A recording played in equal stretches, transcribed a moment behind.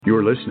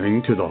You're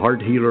listening to the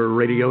Heart Healer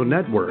Radio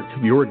Network,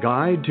 your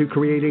guide to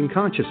creating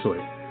consciously.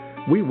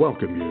 We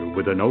welcome you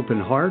with an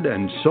open heart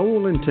and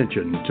sole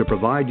intention to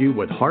provide you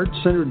with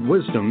heart-centered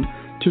wisdom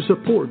to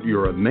support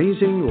your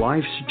amazing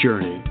life's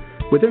journey,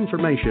 with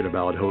information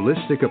about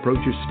holistic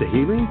approaches to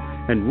healing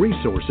and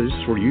resources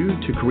for you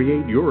to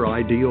create your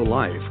ideal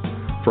life.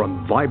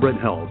 From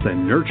vibrant health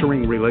and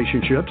nurturing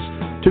relationships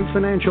to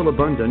financial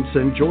abundance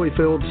and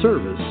joy-filled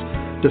service,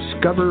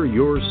 discover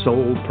your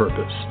soul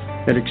purpose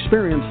and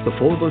experience the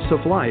fullness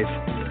of life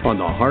on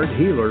the Heart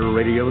Healer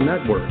Radio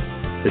Network.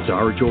 It's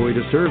our joy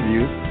to serve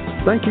you.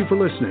 Thank you for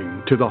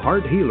listening to the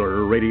Heart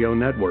Healer Radio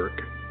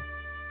Network.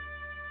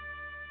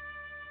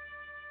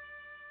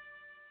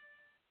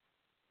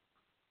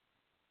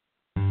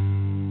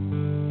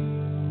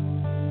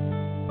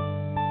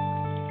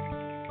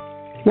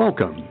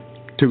 Welcome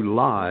to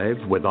Live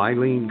with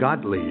Ilene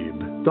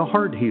Gottlieb, the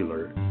Heart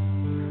Healer.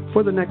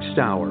 For the next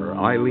hour,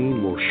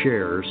 Ilene will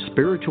share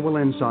spiritual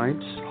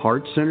insights,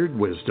 heart-centered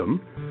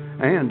wisdom,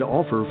 and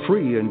offer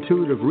free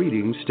intuitive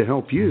readings to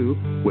help you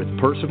with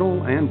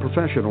personal and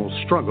professional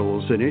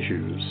struggles and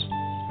issues.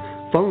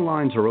 Phone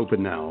lines are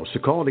open now, so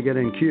call to get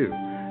in queue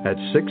at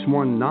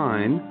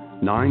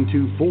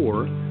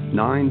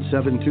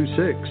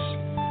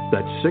 619-924-9726.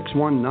 That's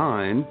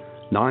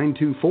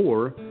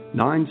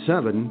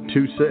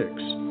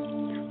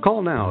 619-924-9726.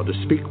 Call now to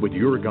speak with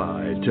your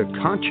guide to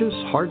Conscious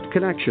Heart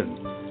Connection.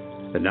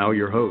 And now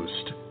your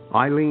host,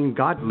 Ilene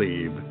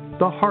Gottlieb,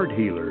 the Heart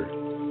Healer.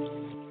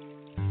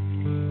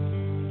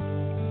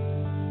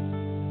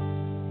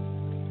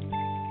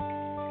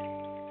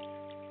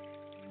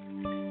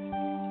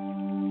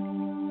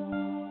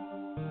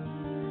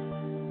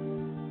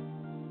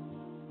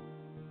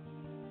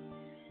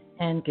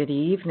 And good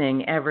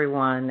evening,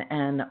 everyone,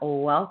 and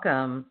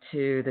welcome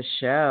to the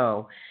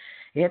show.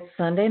 It's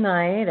Sunday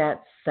night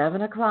at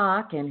 7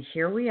 o'clock, and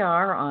here we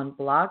are on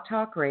Blog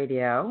Talk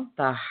Radio,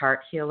 the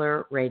Heart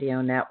Healer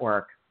Radio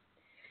Network.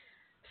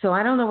 So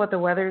I don't know what the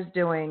weather's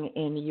doing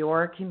in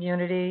your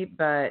community,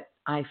 but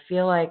I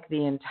feel like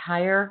the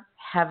entire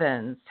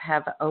heavens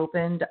have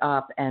opened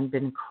up and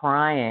been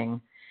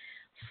crying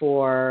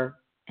for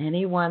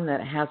anyone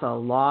that has a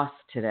loss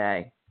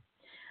today.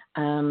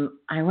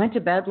 I went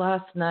to bed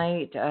last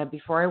night.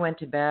 Before I went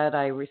to bed,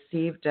 I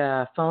received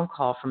a phone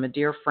call from a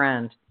dear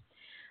friend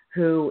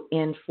who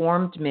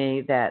informed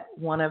me that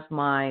one of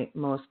my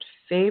most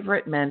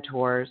favorite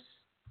mentors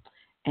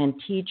and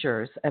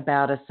teachers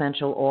about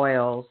essential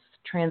oils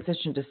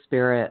transitioned to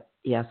spirit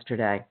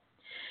yesterday.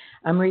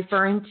 I'm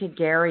referring to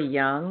Gary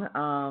Young,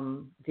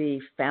 the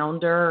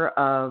founder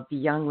of the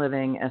Young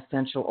Living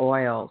Essential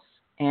Oils.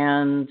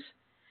 And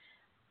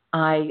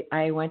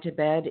I went to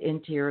bed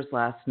in tears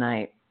last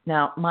night.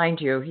 Now,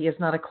 mind you, he is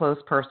not a close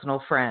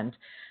personal friend,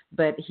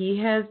 but he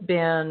has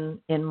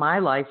been in my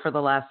life for the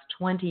last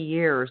 20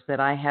 years that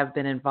I have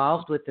been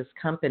involved with this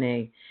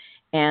company,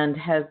 and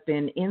has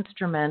been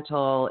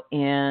instrumental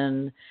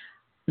in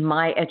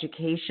my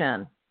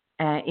education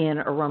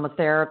in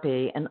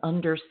aromatherapy and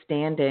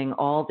understanding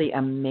all the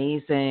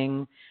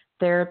amazing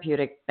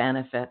therapeutic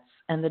benefits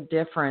and the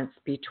difference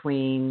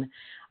between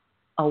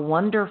a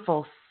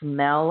wonderful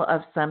smell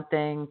of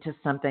something to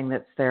something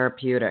that's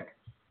therapeutic.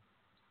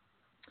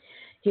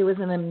 He was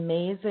an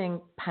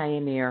amazing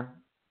pioneer.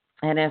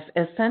 And if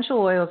essential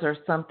oils are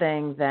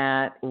something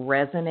that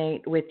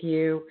resonate with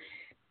you,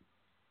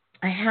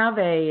 I have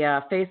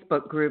a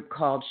Facebook group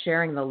called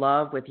Sharing the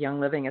Love with Young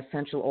Living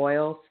Essential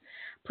Oils.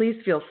 Please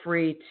feel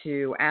free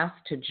to ask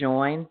to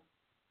join.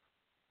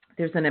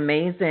 There's an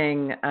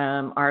amazing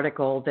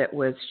article that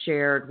was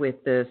shared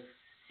with the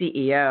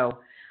CEO,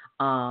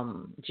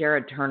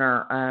 Jared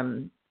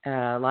Turner,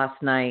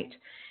 last night.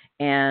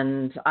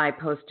 And I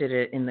posted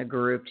it in the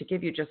group to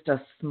give you just a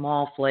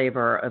small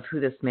flavor of who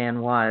this man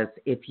was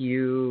if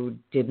you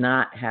did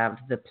not have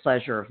the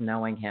pleasure of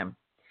knowing him.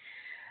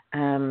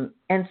 And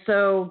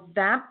so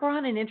that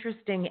brought an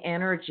interesting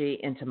energy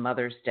into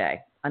Mother's Day.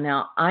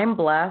 Now, I'm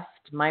blessed.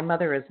 My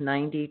mother is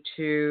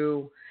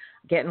 92,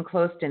 getting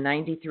close to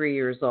 93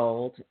 years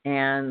old.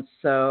 And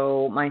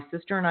so my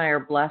sister and I are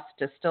blessed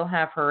to still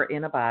have her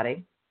in a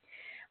body.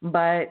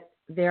 But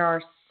there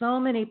are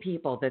so many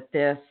people that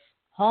this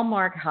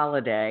Hallmark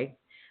holiday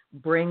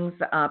brings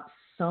up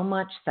so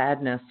much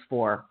sadness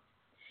for.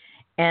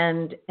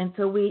 And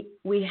so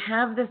we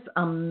have this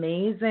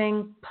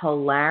amazing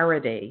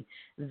polarity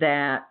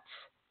that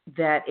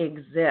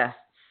exists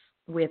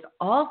with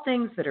all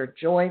things that are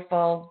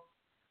joyful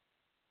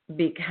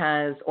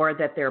or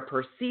that they're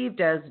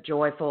perceived as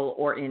joyful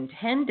or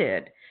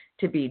intended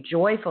to be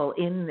joyful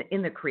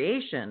in the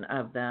creation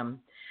of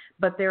them.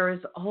 But there is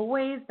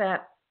always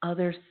that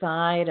other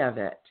side of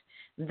it,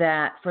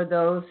 that for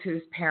those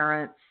whose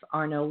parents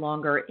are no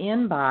longer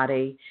in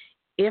body,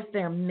 if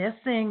they're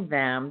missing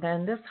them,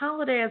 then this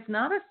holiday is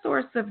not a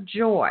source of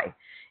joy.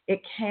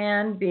 It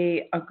can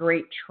be a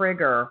great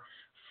trigger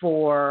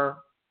for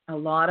a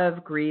lot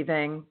of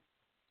grieving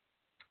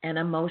and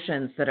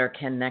emotions that are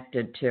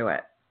connected to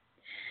it.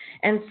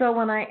 And so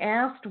when I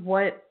asked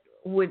what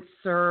would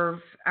serve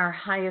our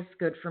highest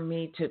good for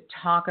me to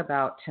talk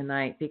about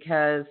tonight,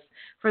 because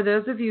for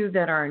those of you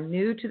that are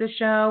new to the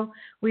show,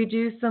 we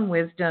do some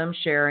wisdom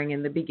sharing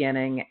in the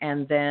beginning,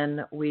 and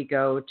then we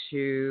go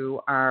to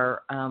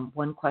our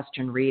one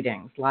question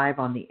readings live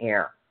on the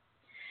air.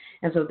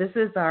 And so this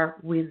is our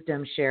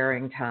wisdom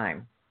sharing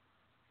time.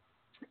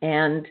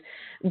 And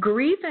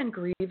grief and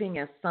grieving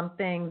is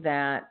something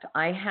that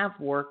I have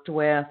worked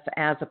with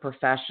as a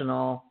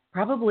professional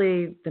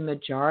probably the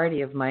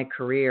majority of my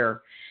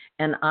career.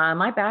 And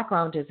my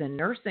background is in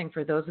nursing,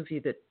 for those of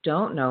you that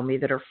don't know me,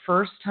 that are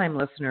first-time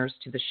listeners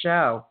to the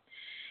show.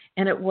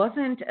 And it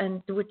wasn't,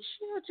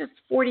 just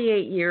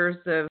 48 years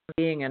of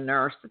being a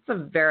nurse. It's a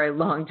very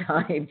long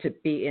time to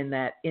be in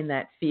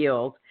that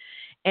field.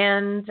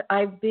 And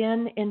I've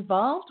been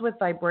involved with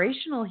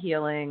vibrational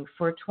healing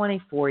for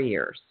 24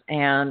 years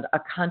and a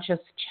conscious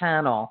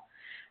channel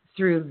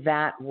through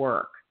that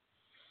work.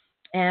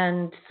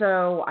 And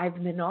so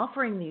I've been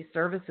offering these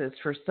services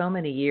for so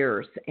many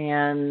years.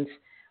 And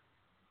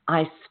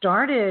I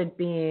started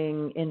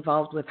being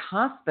involved with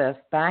hospice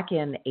back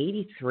in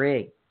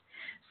 '83.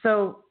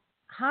 So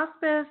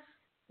hospice,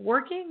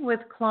 working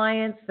with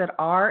clients that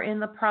are in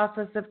the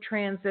process of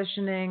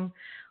transitioning,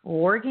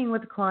 working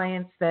with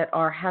clients that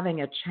are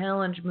having a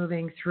challenge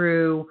moving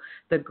through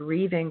the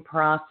grieving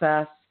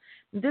process.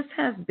 This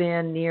has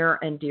been near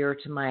and dear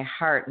to my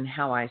heart and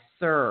how I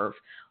serve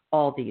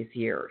all these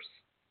years.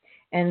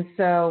 And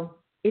so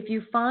if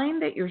you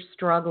find that you're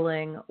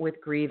struggling with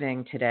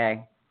grieving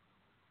today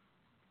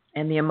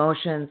and the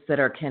emotions that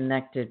are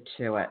connected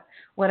to it,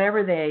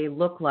 whatever they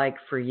look like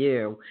for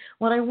you,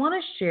 what I want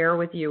to share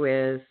with you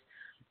is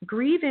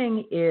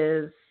grieving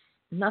is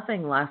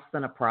nothing less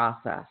than a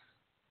process.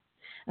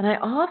 And I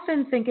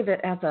often think of it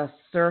as a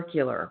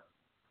circular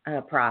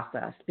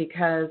process,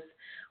 because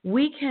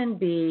we can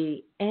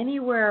be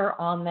anywhere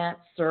on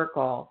that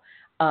circle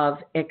of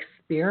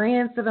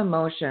experience of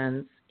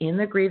emotions in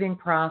the grieving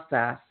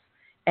process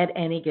at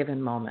any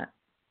given moment.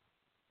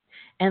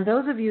 And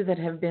those of you that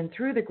have been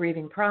through the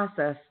grieving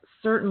process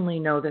certainly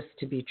know this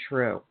to be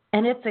true.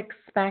 And it's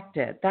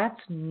expected.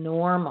 That's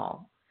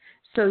normal.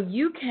 So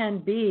you can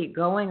be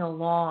going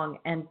along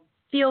and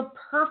feel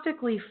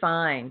perfectly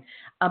fine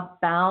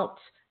about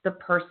the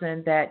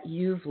person that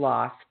you've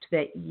lost,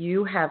 that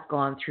you have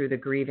gone through the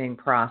grieving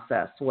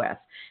process with.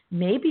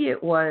 Maybe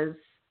it was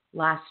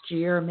last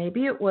year,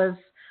 maybe it was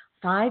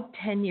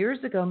 5-10 years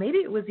ago, maybe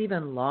it was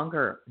even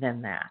longer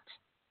than that.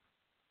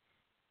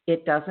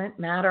 It doesn't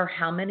matter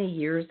how many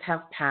years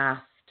have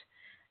passed.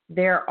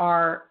 There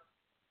are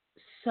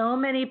so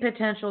many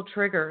potential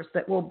triggers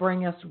that will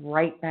bring us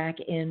right back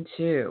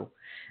into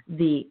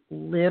the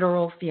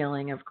literal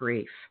feeling of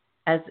grief,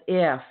 as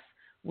if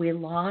we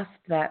lost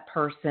that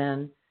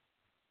person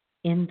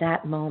in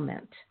that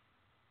moment,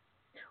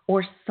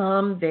 or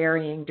some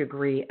varying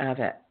degree of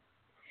it.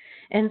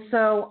 And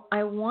so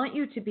I want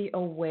you to be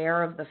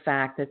aware of the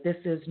fact that this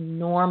is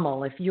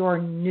normal. If you're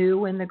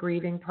new in the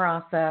grieving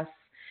process,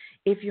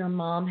 if your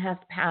mom has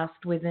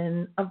passed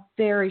within a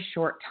very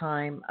short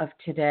time of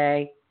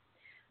today,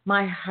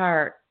 my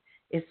heart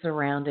is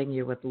surrounding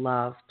you with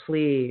love.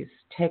 Please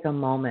take a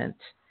moment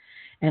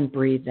and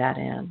breathe that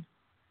in.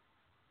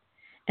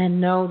 And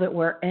know that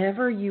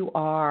wherever you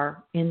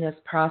are in this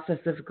process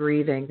of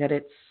grieving, that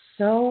it's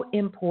so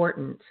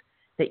important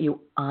that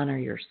you honor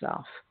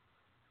yourself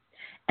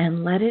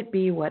and let it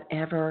be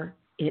whatever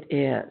it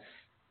is.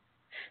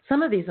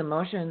 Some of these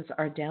emotions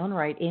are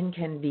downright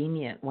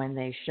inconvenient when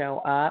they show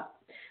up.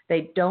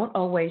 They don't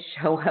always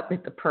show up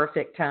at the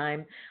perfect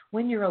time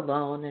when you're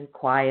alone and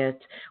quiet,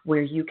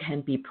 where you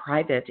can be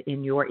private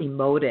in your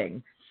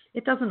emoting.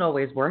 It doesn't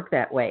always work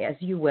that way, as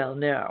you well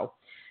know.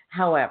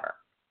 However,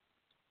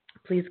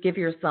 please give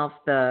yourself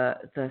the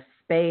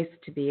space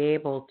to be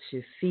able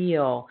to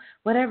feel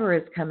whatever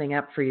is coming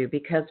up for you,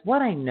 because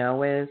what I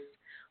know is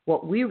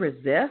what we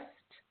resist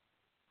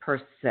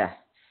persists.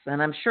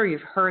 And I'm sure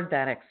you've heard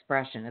that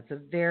expression. It's a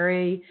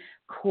very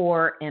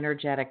core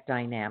energetic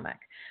dynamic.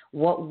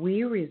 What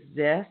we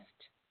resist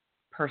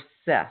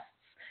persists.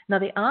 Now,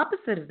 the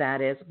opposite of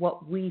that is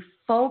what we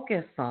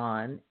focus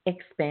on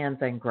expands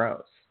and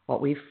grows.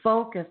 What we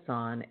focus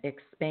on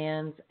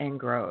expands and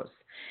grows.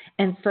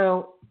 And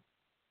so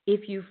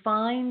if you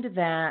find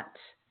that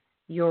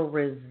you're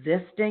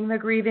resisting the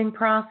grieving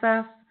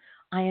process,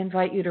 I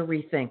invite you to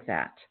rethink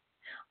that.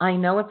 I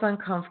know it's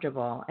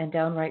uncomfortable and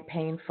downright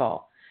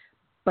painful,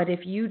 but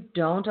if you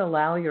don't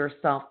allow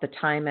yourself the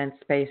time and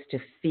space to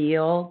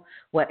feel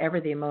whatever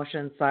the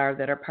emotions are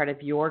that are part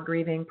of your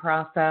grieving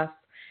process,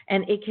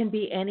 and it can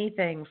be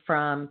anything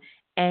from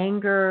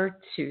anger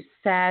to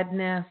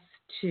sadness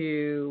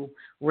to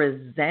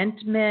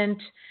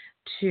resentment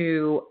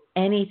to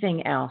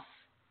anything else.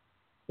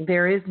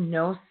 There is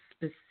no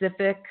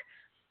specific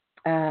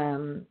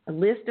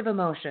list of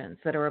emotions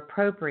that are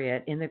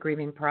appropriate in the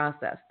grieving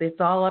process. It's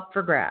all up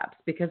for grabs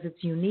because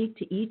it's unique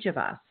to each of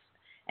us,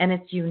 and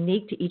it's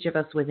unique to each of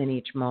us within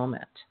each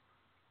moment.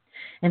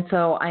 And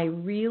so I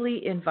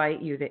really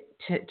invite you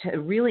to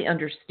really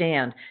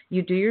understand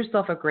you do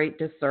yourself a great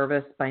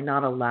disservice by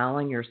not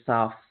allowing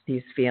yourself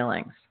these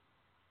feelings.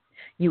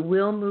 You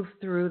will move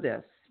through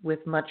this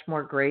with much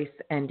more grace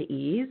and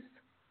ease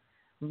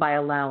by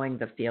allowing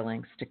the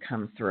feelings to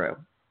come through.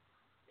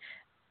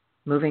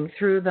 Moving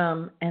through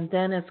them, and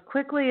then as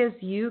quickly as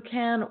you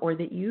can or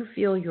that you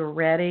feel you're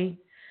ready,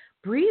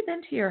 breathe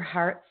into your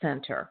heart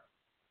center.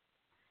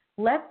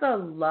 Let the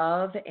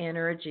love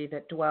energy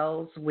that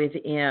dwells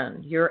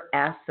within, your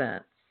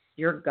essence,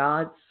 your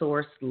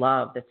God-sourced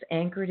love that's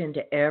anchored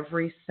into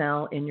every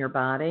cell in your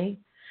body,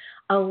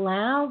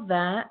 allow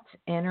that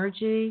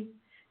energy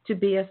to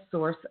be a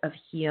source of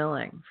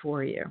healing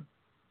for you.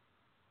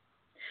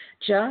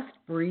 Just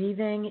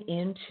breathing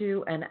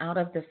into and out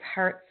of this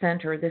heart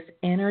center, this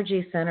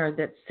energy center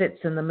that sits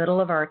in the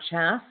middle of our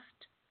chest,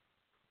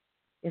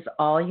 is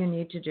all you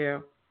need to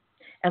do.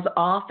 As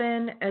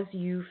often as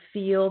you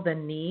feel the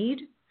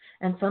need,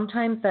 and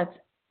sometimes that's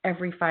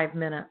every 5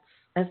 minutes,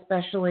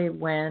 especially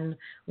when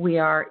we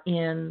are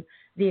in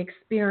the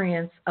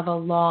experience of a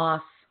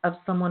loss of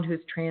someone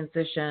who's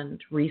transitioned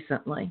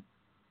recently.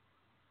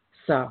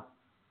 So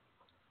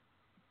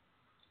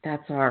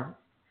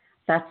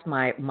that's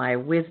my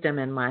wisdom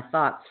and my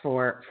thoughts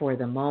for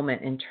the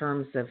moment in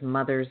terms of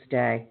Mother's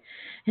Day.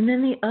 And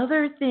then the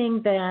other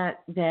thing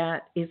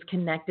that is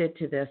connected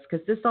to this,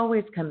 because this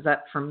always comes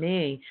up for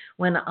me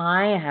when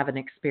I have an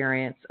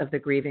experience of the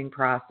grieving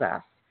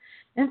process.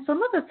 And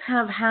some of us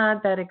have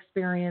had that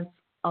experience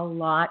a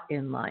lot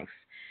in life.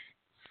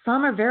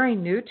 Some are very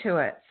new to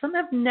it. Some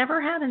have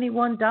never had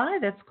anyone die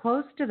that's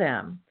close to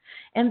them.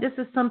 And this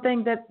is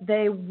something that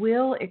they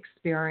will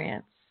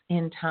experience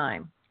in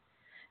time,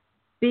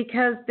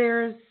 because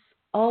there's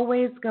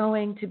always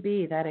going to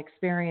be that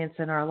experience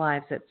in our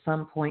lives at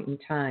some point in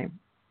time.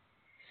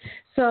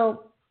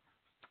 So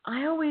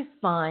I always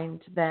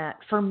find that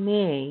for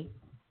me,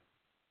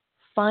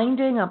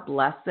 finding a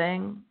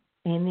blessing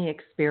in the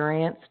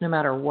experience, no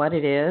matter what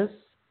it is,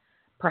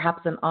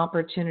 perhaps an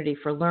opportunity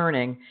for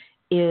learning,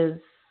 is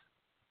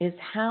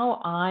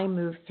how I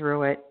move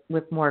through it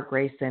with more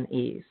grace and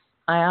ease.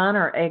 I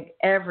honor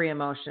every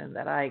emotion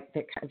that I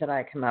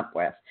come up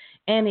with.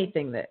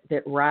 Anything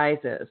that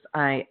rises,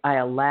 I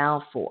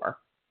allow for.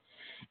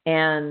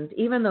 And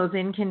even those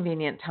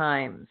inconvenient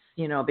times,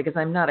 because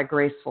I'm not a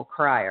graceful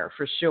crier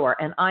for sure,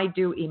 and I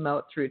do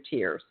emote through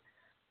tears.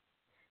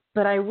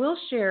 But I will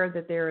share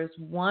that there is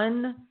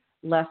one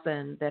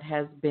lesson that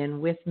has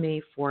been with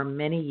me for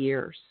many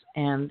years.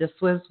 And this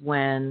was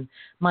when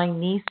my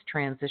niece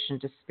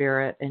transitioned to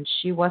spirit, and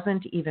she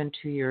wasn't even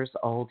 2 years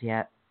old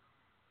yet.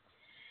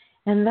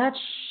 And that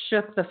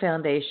shook the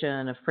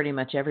foundation of pretty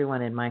much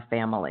everyone in my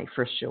family,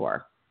 for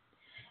sure.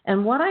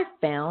 And what I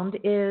found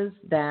is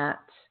that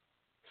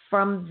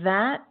from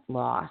that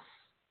loss,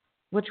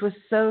 which was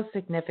so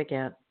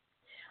significant,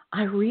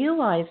 I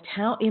realized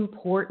how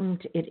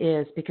important it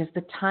is, because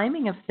the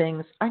timing of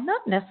things are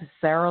not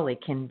necessarily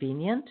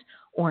convenient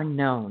or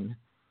known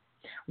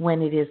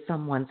when it is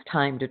someone's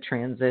time to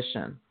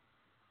transition.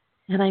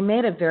 And I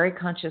made a very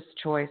conscious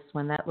choice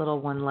when that little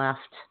one left.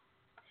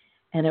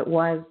 And it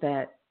was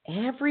that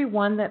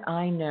everyone that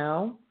I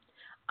know,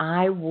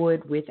 I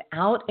would,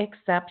 without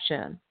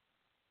exception,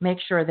 make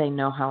sure they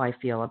know how I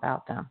feel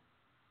about them.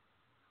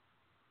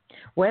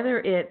 Whether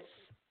it's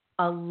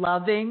a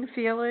loving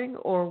feeling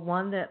or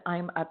one that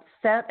I'm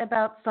upset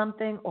about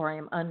something or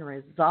I'm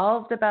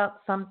unresolved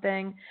about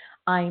something,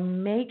 I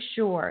make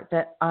sure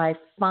that I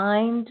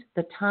find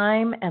the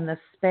time and the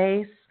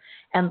space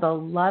and the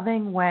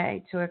loving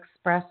way to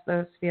express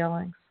those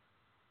feelings.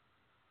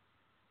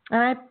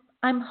 And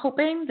I'm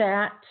hoping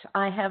that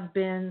I have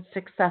been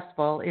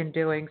successful in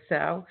doing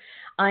so.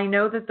 I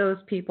know that those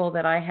people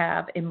that I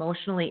have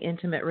emotionally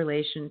intimate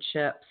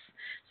relationships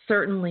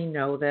certainly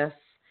know this,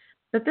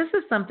 but this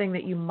is something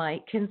that you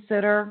might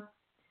consider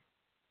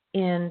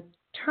in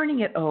turning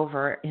it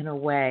over in a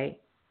way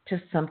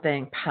to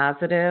something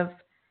positive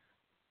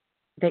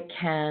that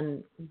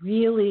can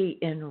really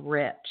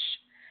enrich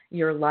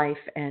your life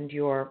and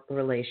your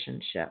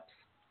relationships.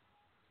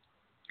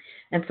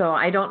 And so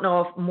I don't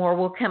know if more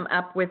will come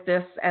up with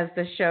this as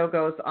the show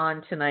goes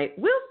on tonight.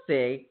 We'll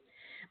see.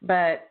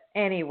 But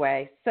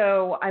anyway,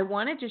 so I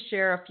wanted to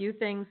share a few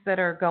things that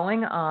are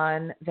going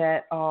on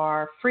that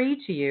are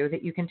free to you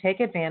that you can take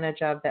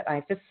advantage of that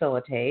I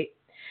facilitate.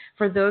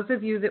 For those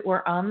of you that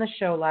were on the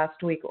show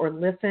last week or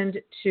listened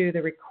to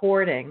the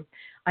recording,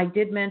 I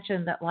did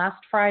mention that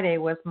last Friday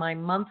was my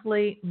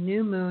monthly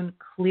new moon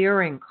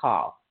clearing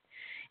call.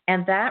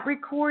 And that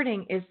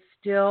recording is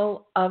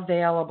still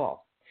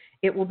available.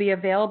 It will be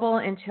available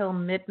until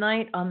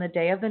midnight on the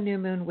day of the new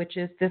moon, which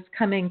is this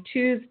coming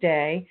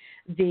Tuesday,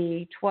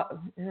 what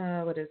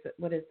is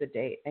the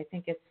date? I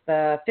think it's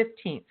the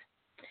 15th.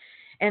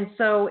 And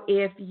so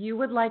if you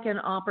would like an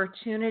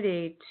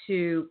opportunity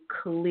to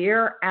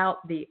clear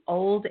out the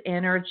old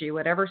energy,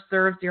 whatever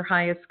serves your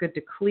highest good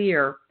to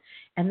clear,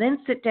 and then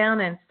sit down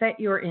and set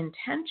your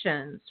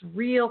intentions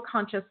real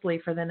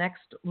consciously for the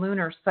next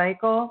lunar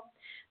cycle,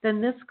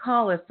 then this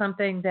call is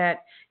something that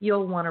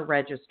you'll want to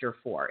register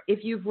for.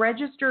 If you've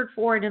registered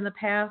for it in the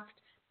past,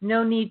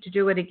 no need to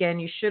do it again.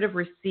 You should have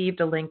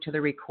received a link to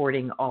the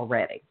recording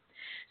already.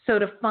 So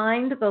to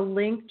find the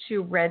link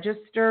to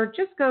register,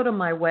 just go to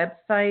my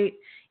website.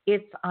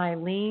 It's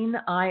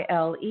Ilene,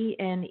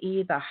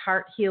 ILENE,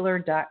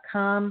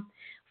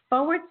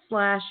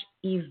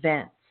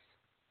 thehearthealer.com/events.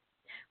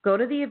 Go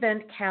to the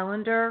event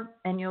calendar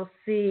and you'll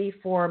see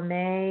for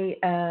May,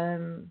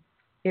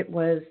 it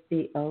was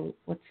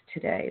what's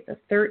today, the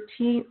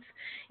 13th.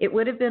 It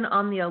would have been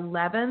on the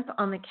 11th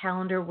on the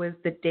calendar was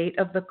the date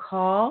of the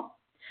call.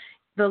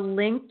 The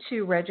link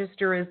to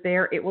register is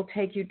there. It will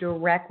take you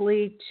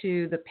directly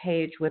to the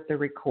page with the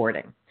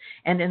recording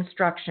and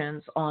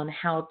instructions on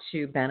how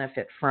to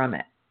benefit from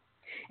it.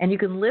 And you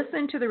can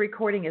listen to the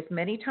recording as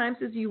many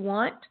times as you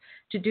want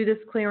to do this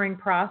clearing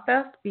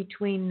process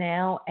between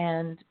now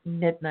and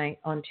midnight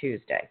on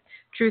Tuesday.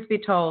 Truth be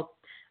told,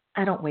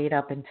 I don't wait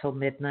up until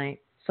midnight,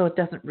 so it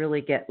doesn't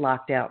really get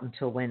locked out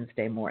until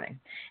Wednesday morning.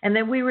 And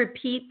then we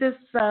repeat this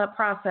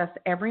process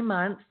every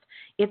month.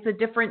 It's a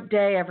different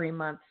day every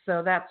month,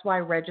 so that's why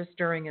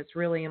registering is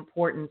really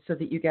important so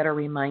that you get a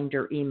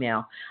reminder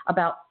email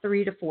about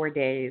 3 to 4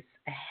 days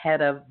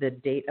ahead of the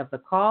date of the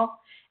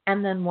call,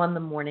 and then one the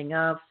morning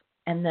of,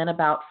 and then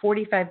about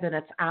 45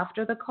 minutes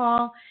after the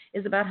call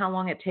is about how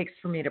long it takes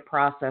for me to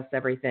process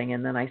everything,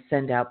 and then I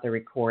send out the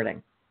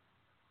recording.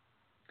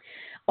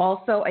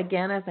 Also,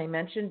 again, as I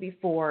mentioned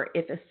before,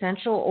 if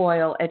essential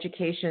oil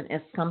education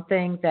is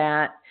something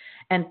that,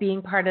 and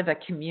being part of a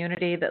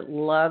community that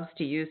loves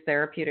to use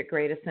therapeutic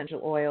grade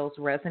essential oils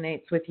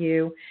resonates with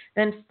you,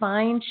 then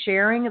find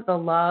Sharing the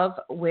Love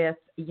with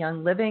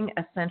Young Living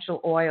Essential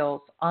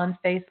Oils on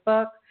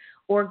Facebook,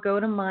 or go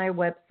to my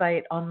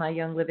website on my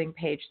Young Living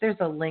page. There's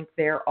a link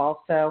there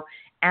also.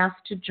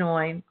 Ask to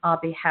join. I'll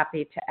be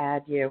happy to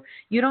add you.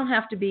 You don't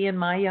have to be in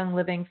my Young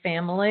Living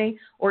family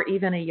or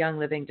even a Young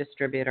Living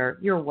distributor.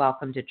 You're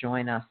welcome to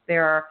join us.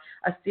 There are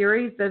a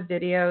series of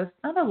videos,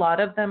 not a lot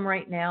of them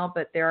right now,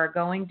 but there are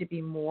going to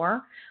be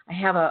more. I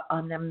have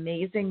an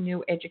amazing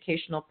new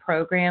educational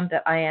program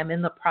that I am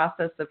in the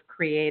process of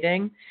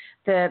creating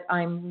that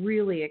I'm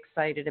really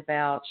excited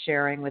about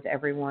sharing with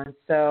everyone.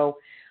 So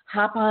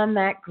hop on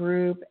that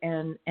group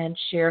and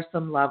share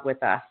some love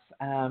with us.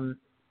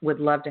 Would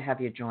love to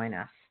have you join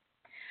us.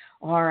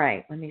 All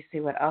right, let me see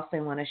what else I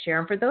want to share.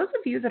 And for those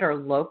of you that are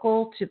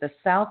local to the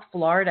South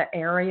Florida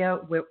area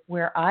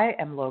where I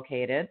am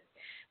located,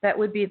 that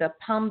would be the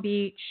Palm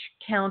Beach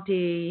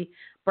County,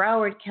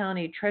 Broward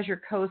County, Treasure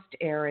Coast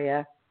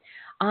area.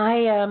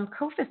 I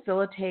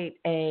co-facilitate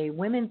a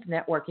women's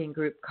networking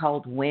group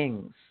called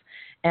Wings,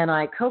 and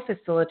I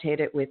co-facilitate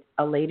it with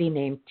a lady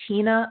named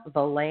Tina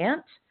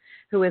Valant,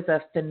 who is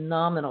a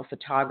phenomenal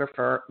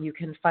photographer. You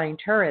can find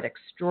her at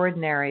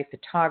Extraordinary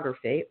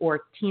Photography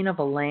or Tina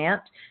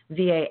Valant,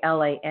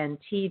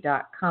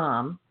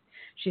 VALANT.com.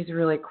 She's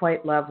really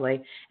quite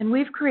lovely. And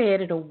we've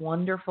created a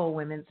wonderful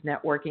women's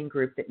networking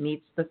group that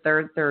meets the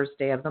third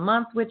Thursday of the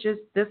month, which is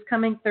this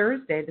coming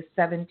Thursday, the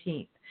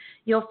 17th.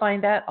 You'll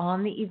find that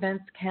on the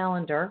events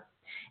calendar.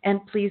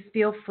 And please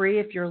feel free,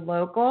 if you're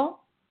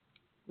local,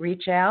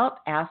 reach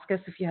out, ask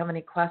us if you have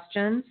any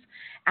questions.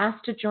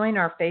 Ask to join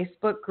our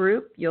Facebook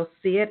group. You'll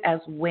see it as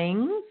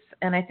Wings,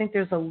 and I think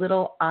there's a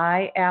little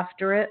I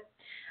after it.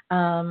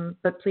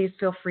 But please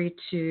feel free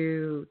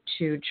to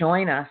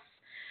join us.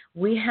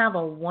 We have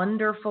a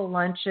wonderful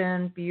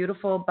luncheon,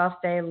 beautiful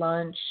buffet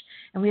lunch,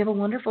 and we have a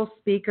wonderful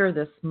speaker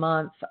this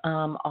month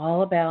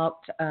all about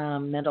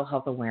mental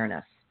health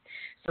awareness.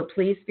 So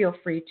please feel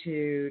free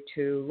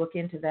to look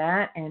into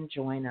that and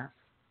join us.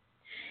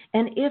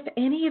 And if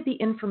any of the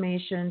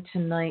information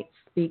tonight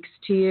speaks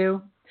to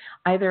you,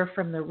 either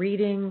from the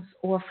readings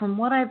or from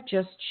what I've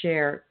just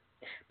shared,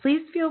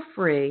 please feel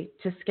free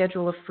to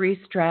schedule a free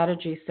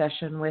strategy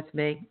session with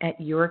me at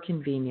your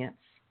convenience.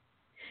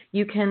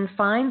 You can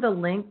find the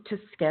link to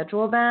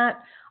schedule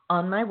that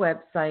on my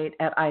website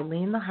at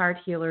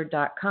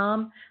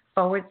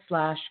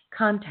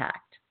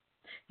IleneTheHeartHealer.com/contact.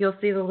 You'll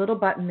see the little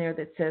button there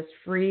that says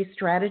free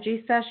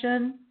strategy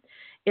session.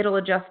 It'll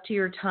adjust to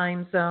your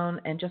time zone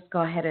and just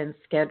go ahead and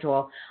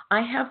schedule.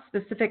 I have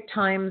specific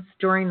times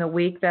during the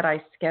week that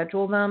I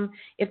schedule them.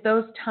 If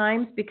those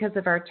times, because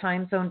of our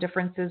time zone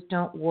differences,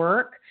 don't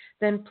work,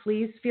 then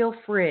please feel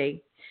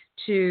free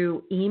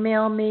to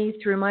email me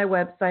through my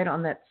website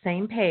on that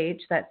same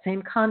page, that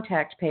same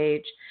contact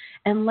page,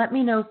 and let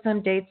me know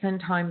some dates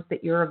and times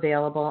that you're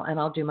available, and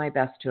I'll do my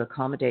best to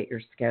accommodate your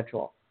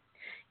schedule.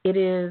 It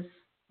is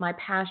my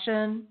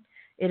passion,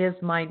 it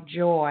is my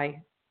joy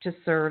to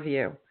serve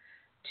you,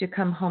 to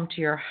come home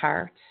to your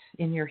heart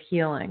in your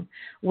healing,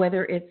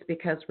 whether it's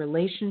because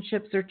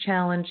relationships are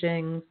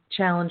challenging,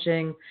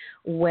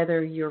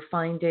 whether you're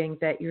finding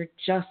that you're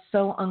just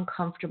so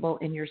uncomfortable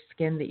in your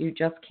skin that you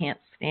just can't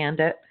stand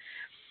it.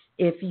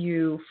 If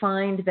you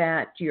find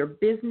that your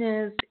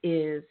business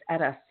is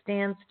at a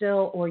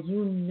standstill, or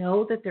you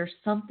know that there's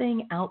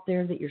something out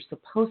there that you're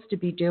supposed to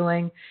be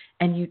doing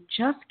and you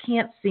just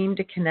can't seem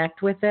to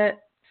connect with it,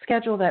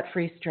 schedule that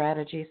free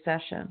strategy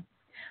session.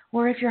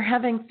 or if you're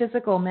having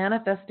physical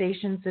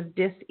manifestations of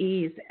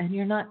dis-ease and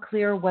you're not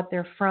clear what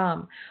they're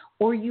from,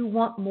 or you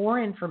want more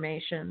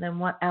information than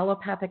what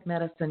allopathic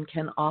medicine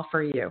can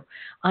offer you,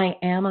 I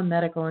am a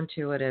medical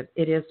intuitive.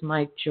 It is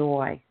my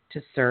joy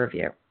to serve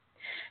you.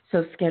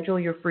 So schedule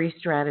your free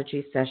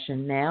strategy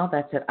session now.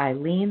 That's at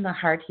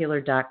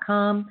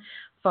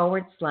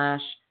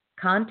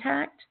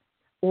ilenethehearthealer.com/contact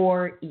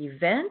or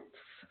events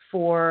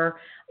for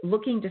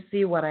looking to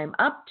see what I'm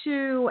up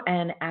to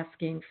and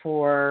asking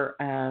for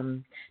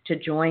to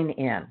join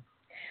in.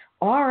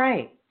 All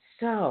right,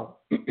 so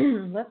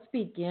let's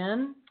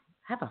begin.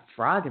 I have a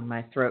frog in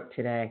my throat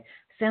today.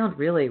 I sound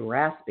really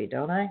raspy,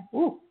 don't I?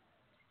 Ooh,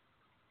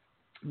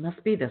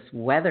 must be this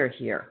weather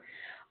here.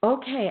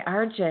 Okay,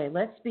 RJ,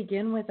 let's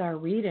begin with our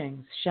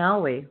readings,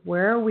 shall we?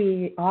 Where are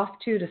we off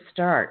to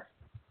start?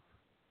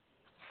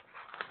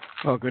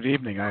 Well, good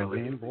evening,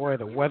 Ilene. Boy,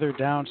 the weather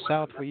down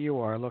south where you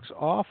are looks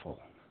awful.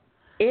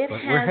 But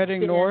we're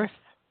heading north.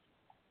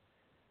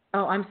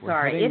 Oh, I'm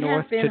sorry. We're heading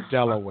north to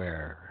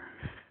Delaware.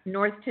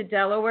 North to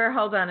Delaware?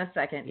 Hold on a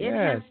second. Yes. It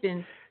has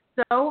been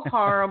so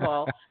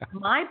horrible.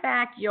 My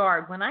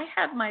backyard, when I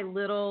had my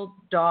little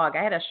dog,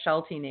 I had a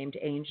Sheltie named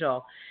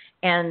Angel,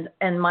 and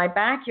my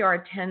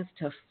backyard tends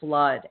to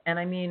flood. And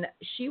I mean,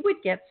 she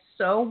would get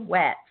so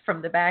wet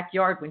from the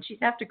backyard when she'd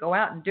have to go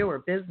out and do her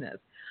business.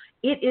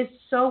 It is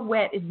so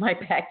wet in my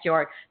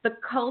backyard. The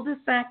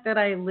cul-de-sac that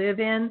I live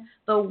in,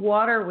 the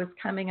water was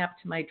coming up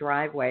to my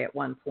driveway at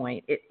one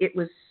point. It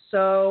was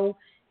so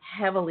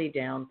heavily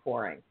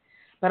downpouring.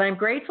 But I'm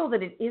grateful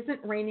that it isn't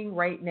raining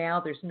right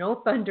now. There's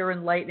no thunder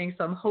and lightning,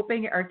 so I'm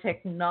hoping our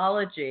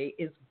technology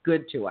is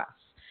good to us.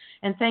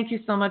 And thank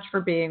you so much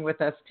for being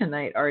with us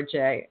tonight,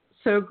 RJ.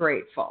 So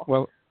grateful.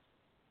 Well,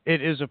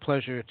 it is a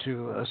pleasure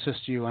to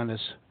assist you on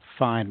this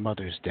fine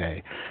Mother's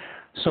Day.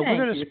 So we're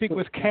going to speak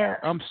with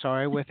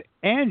with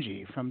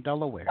Angie from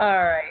Delaware.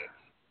 All right.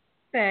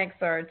 Thanks,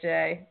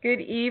 RJ.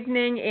 Good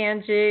evening,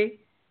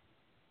 Angie.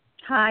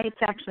 Hi, it's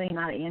actually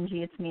not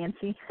Angie, it's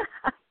Nancy.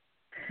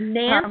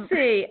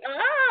 Nancy.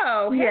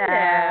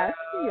 Yeah.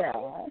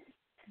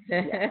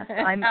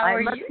 I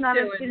must not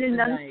have been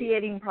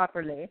enunciating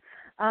properly.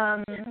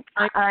 I'm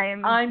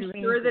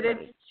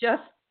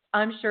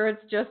sure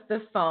it's just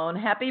the phone.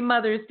 Happy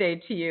Mother's Day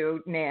to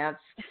you, Nance.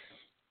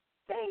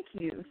 Thank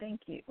you.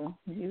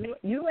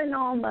 You and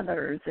all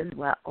mothers as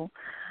well.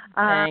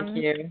 Thank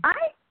you.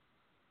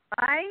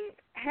 I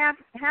have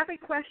a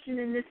question,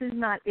 and this is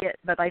not it,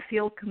 but I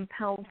feel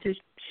compelled to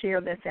share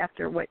this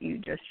after what you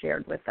just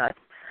shared with us.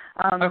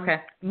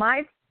 Okay.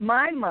 My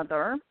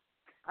mother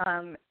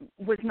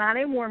was not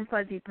a warm,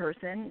 fuzzy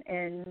person,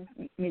 and,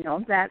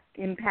 that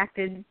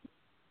impacted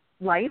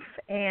life.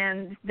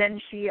 And then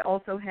she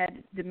also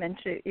had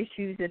dementia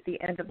issues at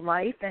the end of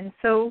life. And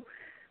so,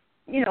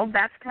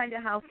 that's kind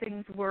of how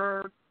things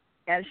were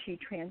as she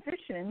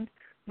transitioned.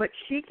 But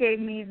she gave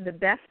me the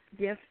best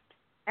gift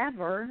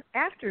ever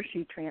after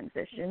she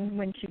transitioned,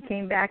 when she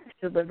came back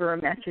to deliver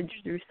a message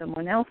through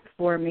someone else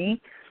for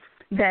me,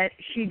 that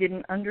she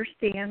didn't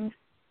understand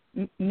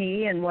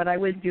me and what I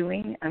was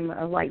doing. I'm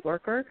a light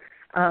worker.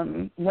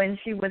 When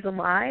she was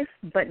alive,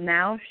 but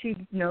now she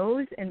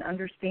knows and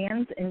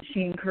understands, and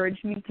she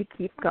encouraged me to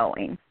keep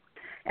going.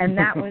 And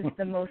that was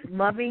the most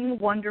loving,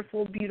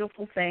 wonderful,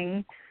 beautiful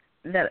thing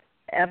that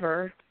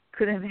ever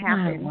could have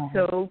happened.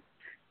 Wow.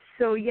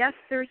 So yes,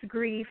 there's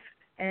grief,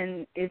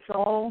 and it's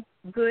all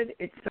good.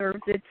 It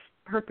serves its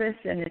purpose,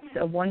 and it's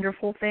a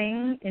wonderful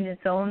thing in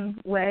its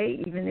own way.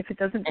 Even if it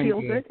doesn't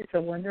feel good, it's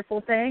a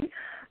wonderful thing.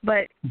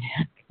 But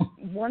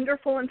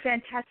wonderful and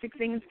fantastic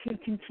things can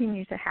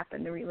continue to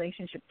happen. The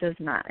relationship does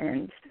not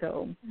end.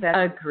 So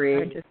that's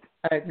Agreed.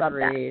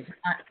 Agreed.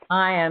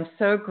 I am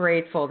so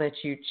grateful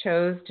that you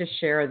chose to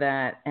share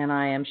that, and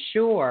I am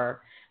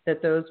sure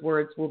that those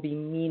words will be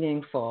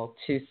meaningful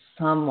to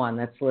someone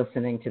that's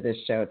listening to this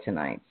show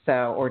tonight,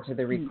 or to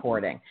the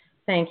recording.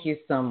 Thank you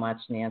so much,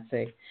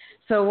 Nancy.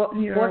 So what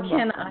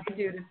can I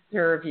do to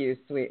serve you,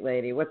 sweet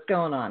lady? What's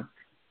going on?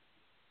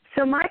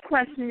 So my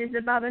question is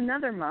about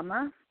another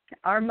mama,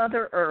 our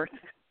Mother Earth.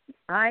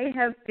 I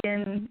have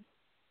been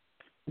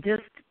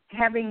just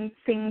having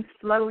things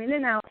flow in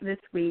and out this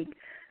week,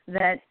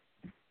 that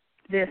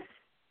this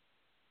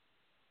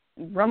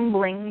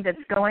rumbling that's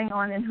going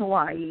on in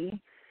Hawaii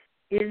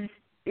is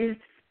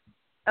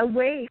a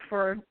way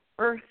for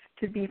Earth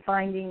to be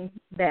finding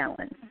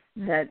balance,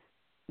 that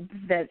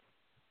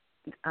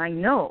I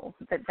know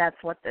that that's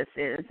what this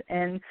is.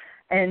 And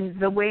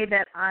the way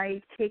that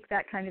I take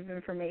that kind of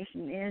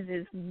information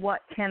is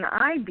what can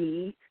I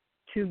be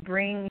to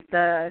bring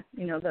the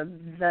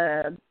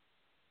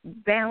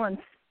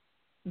balance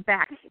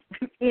back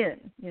in.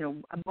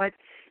 What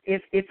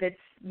if it's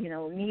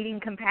needing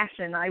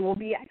compassion, I will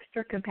be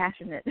extra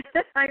compassionate.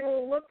 I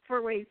will look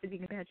for ways to be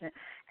compassionate,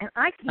 and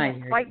I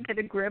can't quite get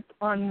a grip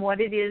on what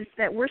it is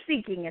that we're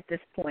seeking at this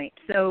point.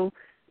 So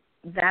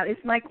that is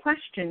my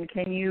question.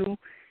 Can you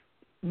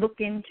look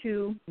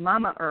into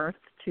Mama Earth,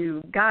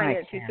 to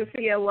Gaia, to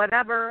Sophia,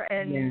 whatever,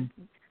 and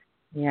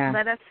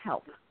let us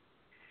help?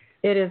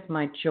 It is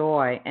my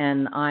joy,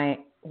 and I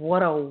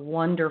what a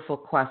wonderful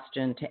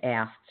question to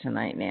ask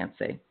tonight,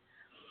 Nancy.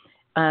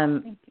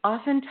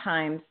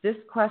 Oftentimes, this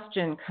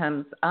question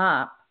comes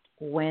up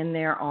when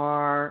there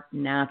are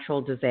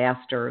natural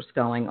disasters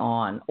going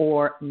on,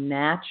 or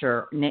phenomena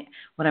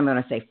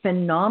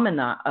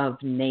of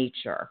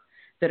nature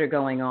that are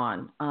going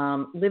on.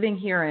 Living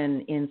here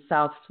in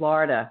South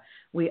Florida,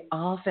 we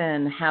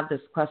often have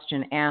this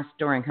question asked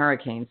during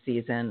hurricane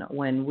season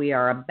when we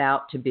are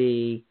about to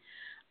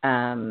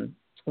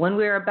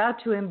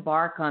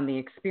embark on the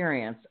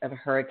experience of a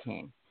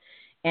hurricane.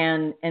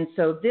 And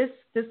so this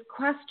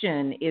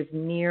question is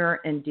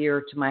near and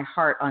dear to my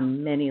heart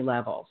on many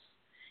levels.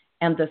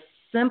 And the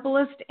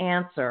simplest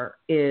answer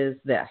is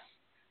this.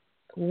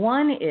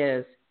 One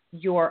is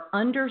your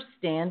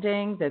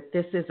understanding that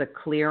this is a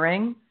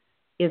clearing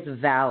is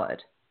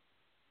valid.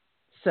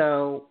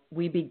 So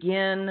we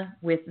begin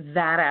with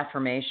that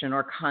affirmation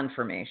or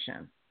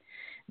confirmation.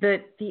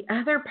 The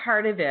other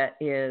part of it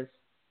is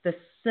the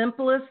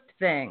simplest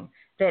thing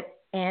that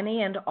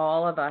any and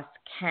all of us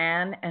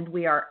can and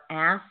we are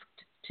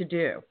asked to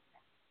do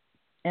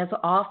as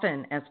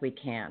often as we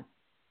can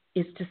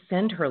is to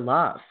send her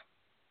love,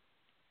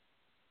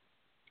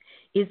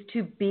 is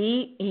to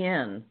be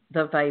in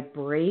the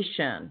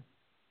vibration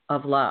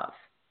of love,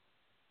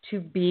 to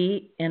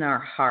be in our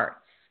hearts,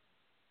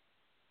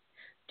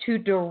 to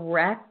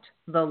direct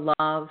the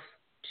love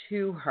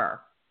to her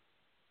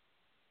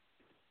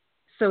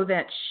so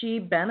that she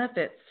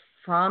benefits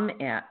from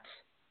it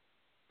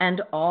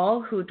and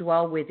all who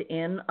dwell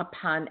within,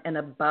 upon, and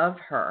above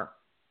her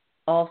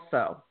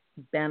also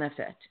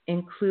benefit,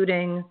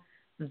 including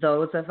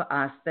those of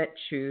us that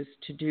choose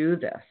to do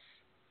this.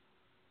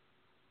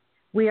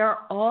 We are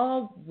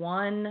all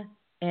one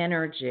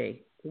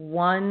energy,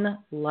 one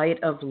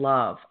light of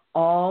love,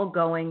 all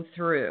going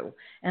through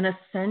an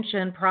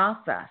ascension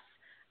process,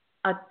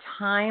 a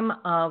time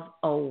of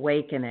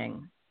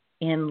awakening,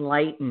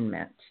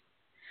 enlightenment.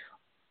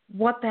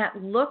 What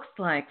that looks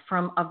like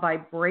from a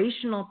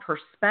vibrational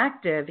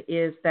perspective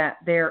is that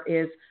there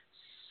is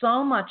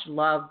so much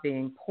love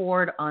being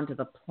poured onto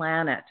the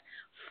planet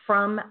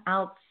from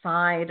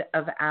outside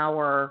of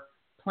our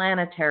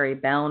planetary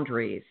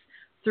boundaries,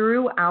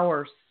 through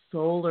our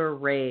solar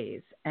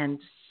rays, and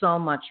so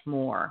much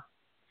more.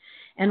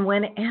 And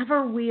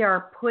whenever we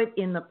are put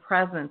in the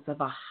presence of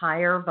a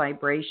higher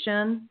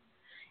vibration,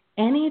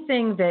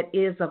 anything that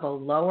is of a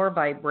lower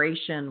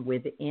vibration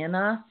within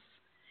us,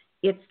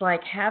 it's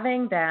like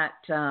having that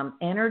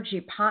energy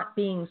pot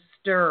being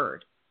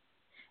stirred.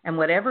 And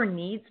whatever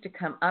needs to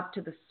come up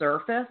to the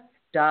surface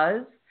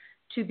does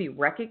to be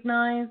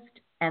recognized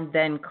and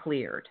then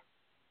cleared.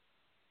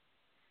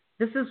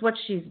 This is what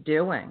she's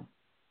doing.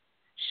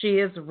 She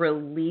is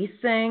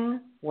releasing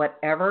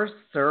whatever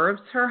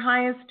serves her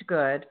highest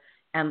good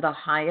and the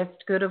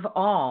highest good of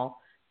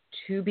all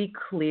to be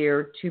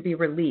cleared, to be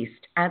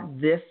released at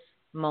this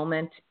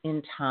moment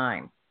in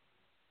time.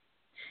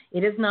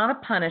 It is not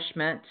a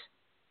punishment.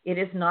 It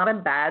is not a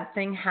bad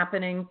thing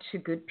happening to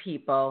good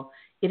people.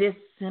 It is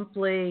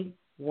simply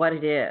what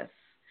it is.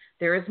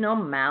 There is no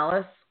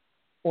malice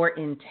or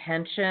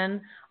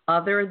intention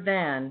other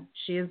than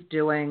she is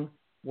doing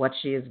what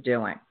she is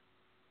doing.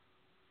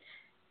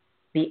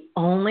 The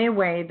only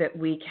way that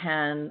we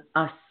can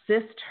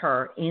assist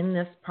her in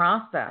this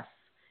process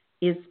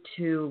is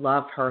to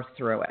love her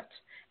through it,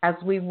 as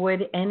we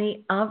would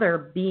any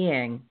other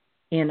being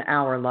in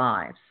our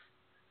lives.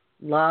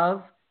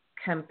 Love,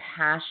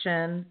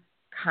 compassion,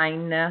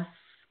 kindness,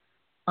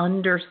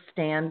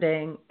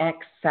 understanding,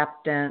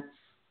 acceptance,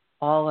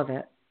 all of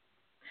it.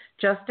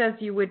 Just as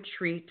you would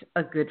treat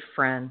a good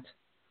friend,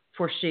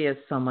 for she is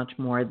so much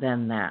more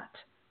than that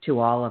to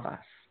all of us.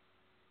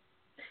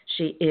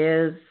 She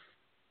is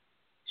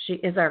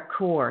our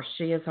core.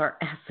 She is our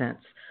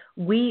essence.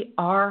 We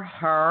are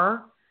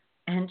her,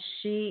 and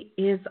she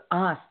is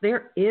us.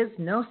 There is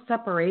no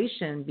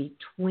separation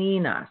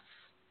between us.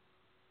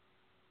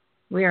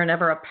 We are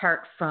never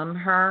apart from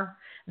her.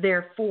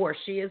 Therefore,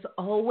 she is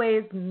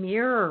always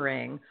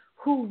mirroring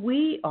who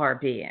we are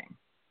being.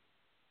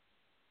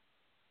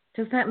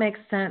 Does that make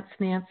sense,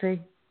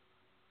 Nancy?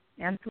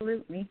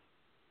 Absolutely.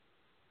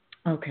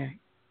 Okay.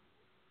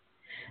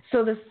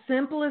 So the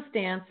simplest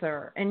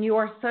answer, and you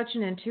are such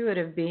an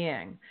intuitive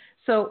being,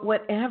 so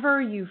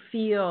whatever you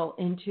feel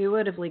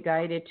intuitively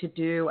guided to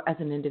do as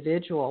an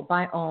individual,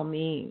 by all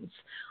means,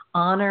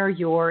 honor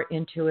your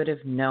intuitive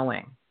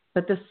knowing.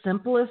 But the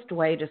simplest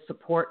way to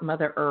support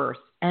Mother Earth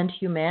and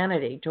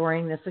humanity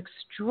during this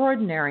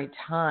extraordinary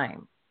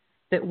time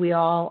that we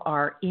all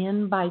are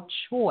in by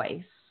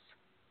choice,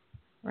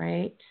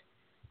 right,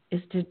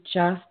 is to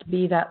just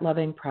be that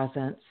loving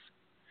presence.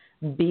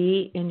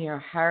 Be in your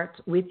heart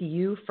with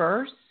you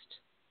first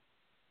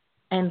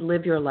and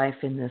live your life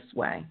in this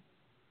way.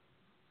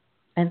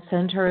 And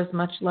send her as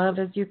much love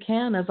as you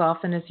can, as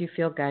often as you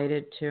feel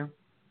guided to.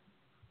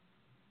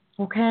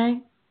 Okay?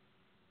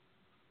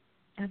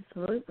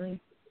 Absolutely.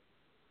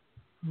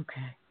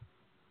 Okay.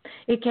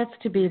 It gets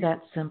to be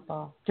that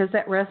simple. Does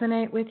that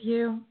resonate with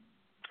you?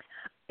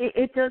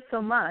 It does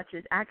so much.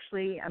 It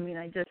actually,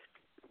 I just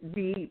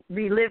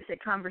relived a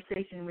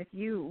conversation with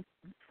you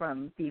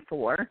from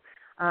before.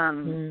 I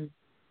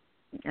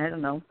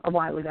don't know, a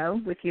while ago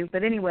with you.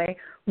 But anyway,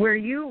 where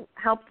you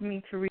helped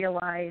me to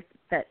realize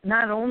that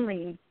not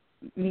only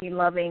me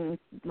loving,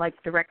 like,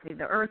 directly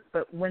the earth,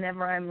 but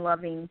whenever I'm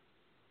loving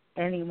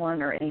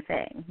anyone or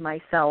anything,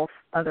 myself,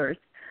 others,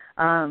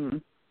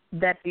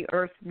 that the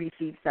earth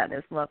receives that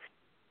as love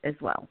as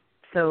well.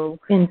 So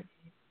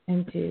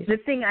Indeed. The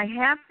thing I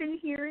have been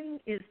hearing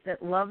is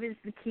that love is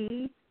the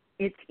key.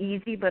 It's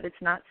easy, but it's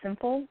not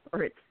simple,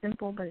 or it's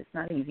simple, but it's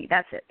not easy.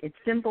 That's it. It's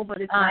simple, but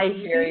it's not easy. I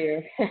hear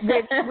you.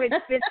 which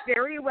fits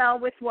very well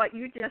with what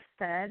you just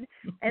said,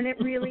 and it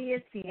really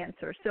is the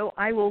answer. So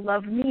I will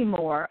love me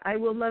more. I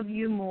will love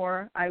you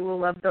more. I will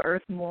love the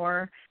earth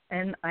more,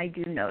 and I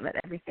do know that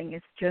everything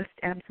is just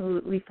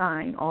absolutely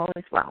fine. All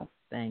is well.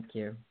 Thank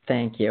you.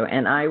 Thank you.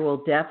 And I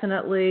will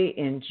definitely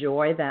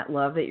enjoy that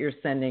love that you're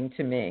sending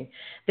to me.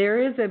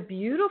 There is a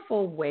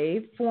beautiful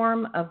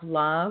waveform of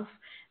love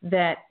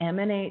that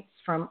emanates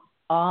from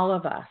all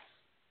of us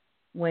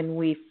when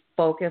we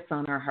focus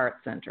on our heart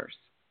centers.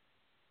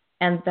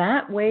 And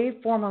that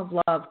waveform of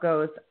love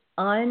goes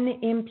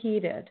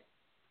unimpeded.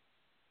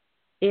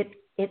 It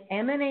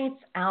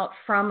emanates out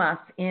from us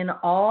in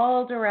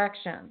all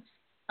directions,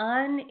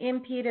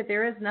 unimpeded.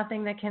 There is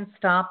nothing that can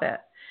stop it.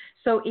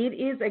 So it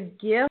is a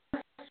gift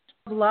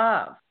of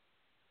love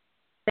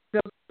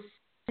that goes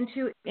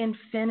into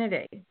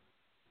infinity.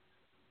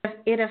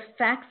 It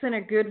affects in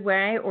a good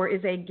way, or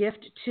is a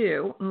gift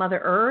to Mother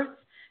Earth,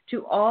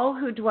 to all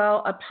who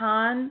dwell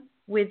upon,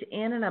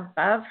 within, and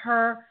above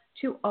her,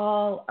 to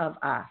all of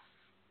us.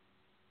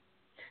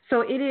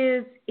 So it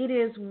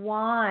is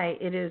why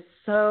it is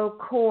so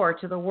core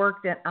to the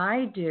work that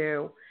I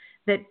do,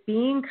 that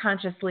being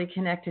consciously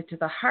connected to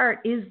the heart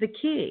is the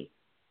key,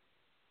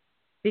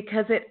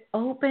 because it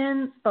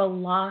opens the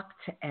lock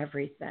to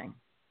everything.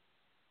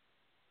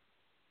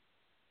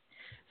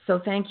 So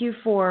thank you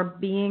for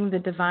being the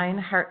divine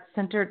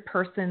heart-centered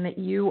person that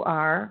you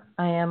are.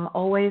 I am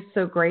always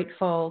so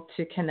grateful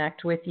to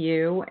connect with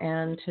you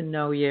and to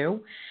know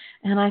you.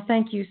 And I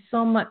thank you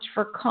so much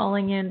for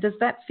calling in. Does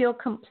that feel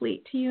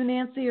complete to you,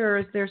 Nancy, or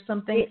is there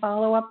something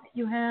follow-up that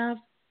you have?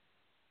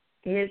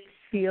 It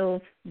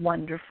feels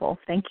wonderful.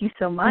 Thank you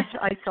so much.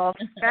 I saw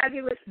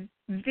fabulous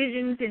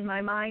visions in my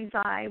mind's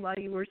eye while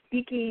you were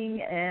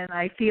speaking, and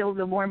I feel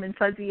the warm and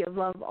fuzzy of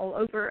love all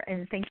over,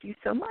 and thank you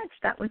so much.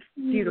 That was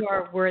beautiful. You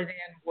are worthy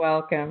and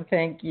welcome.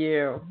 Thank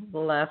you.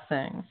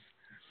 Blessings.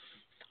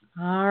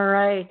 All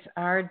right,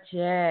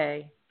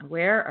 RJ,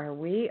 where are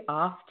we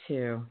off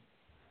to?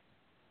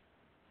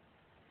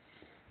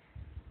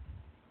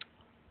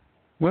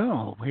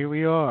 Well, here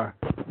we are.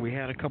 We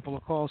had a couple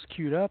of calls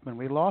queued up, and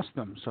we lost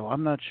them. So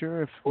I'm not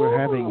sure if we're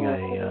having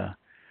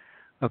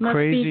a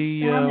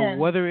crazy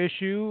weather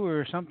issue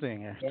or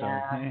something. Yeah,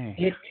 so, hey.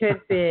 It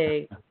could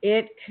be.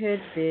 It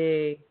could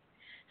be.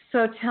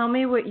 So tell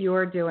me what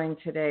you're doing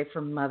today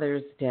for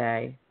Mother's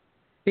Day.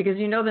 Because,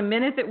 you know, the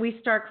minute that we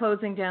start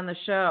closing down the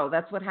show,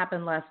 that's what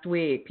happened last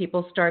week.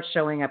 People start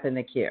showing up in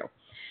the queue.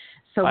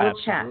 So we'll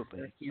chat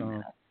for a few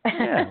minutes.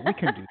 Yeah, we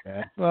can do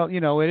that. Well, you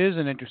know, it is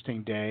an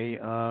interesting day.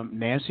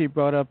 Nancy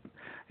brought up,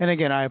 and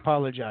again, I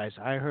apologize.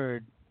 I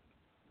heard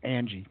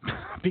Angie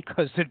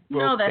because it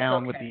broke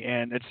down with the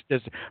end. It's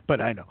just,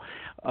 but I know.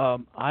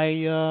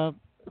 I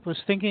was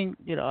thinking,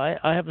 you know,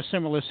 I have a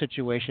similar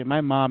situation.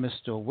 My mom is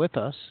still with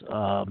us,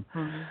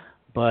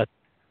 but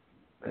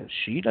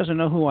she doesn't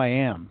know who I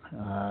am.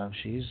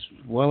 She's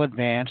well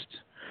advanced,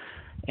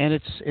 and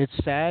it's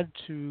sad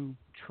to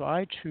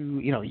try to,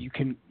 you know,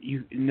 and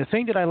the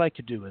thing that I like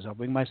to do is I'll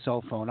bring my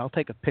cell phone, I'll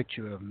take a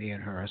picture of me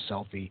and her, a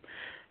selfie,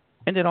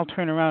 and then I'll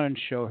turn around and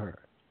show her,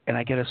 and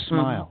I get a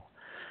smile.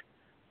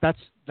 That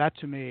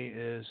to me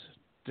is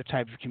the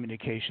type of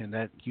communication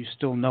that you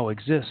still know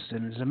exists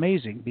and is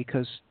amazing,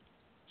 because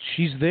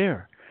she's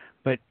there,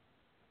 but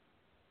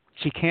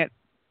she can't,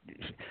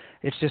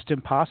 it's just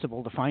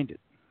impossible to find it.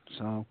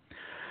 So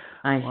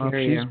I hear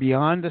you. She's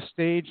beyond the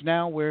stage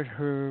now where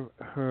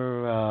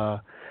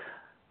her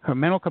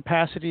mental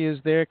capacity is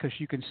there, because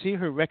you can see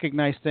her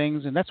recognize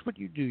things, and that's what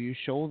you do. You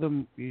show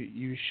them.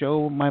 You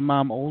show my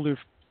mom older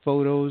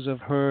photos of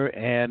her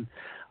and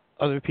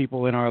other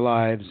people in our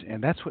lives,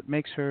 and that's what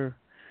makes her.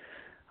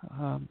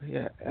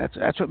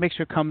 That's what makes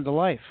her come to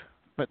life.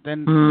 But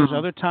then there's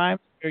other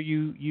times where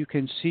you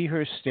can see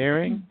her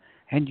staring,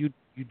 and you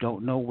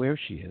don't know where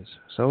she is.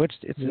 So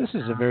this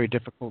is a very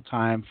difficult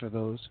time for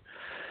those.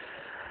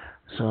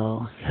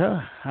 So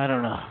yeah, I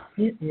don't know.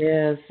 It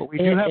is. But we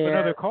do have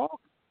another call.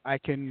 I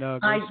can.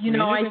 I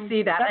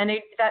see that, and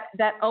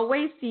that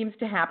always seems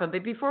to happen.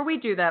 But before we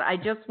do that, I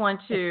just want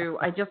to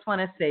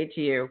say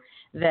to you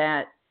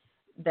that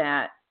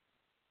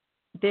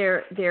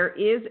there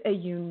is a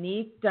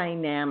unique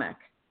dynamic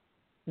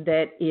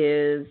that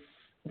is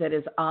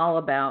all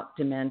about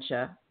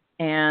dementia,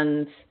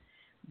 and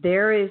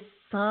there is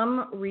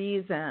some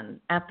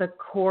reason at the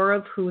core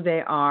of who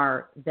they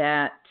are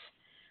that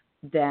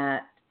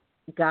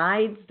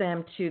guides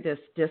them to this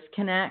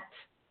disconnect.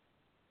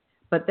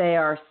 But they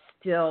are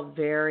still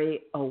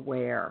very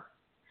aware.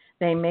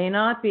 They may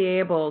not be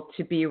able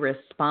to be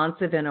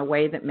responsive in a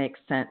way that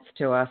makes sense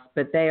to us,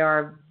 but they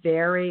are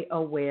very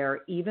aware.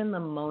 Even the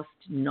most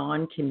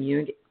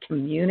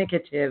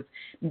non-communicative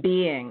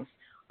beings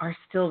are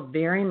still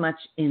very much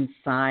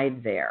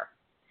inside there.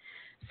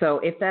 So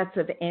if that's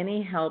of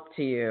any help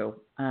to you,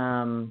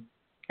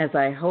 as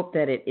I hope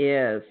that it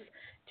is,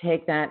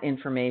 take that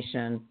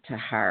information to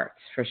heart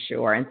for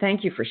sure. And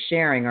thank you for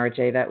sharing,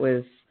 RJ. That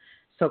was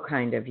so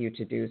kind of you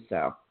to do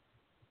so.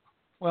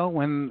 Well,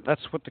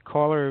 that's what the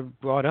caller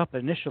brought up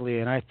initially,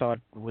 and I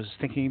was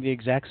thinking the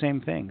exact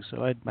same thing.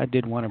 So I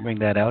did want to bring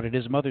that out. It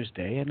is Mother's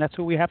Day, and that's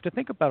what we have to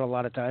think about a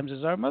lot of times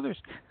is our mothers.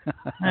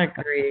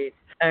 Agreed.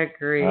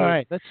 All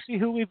right, let's see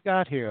who we've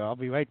got here. I'll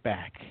be right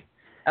back.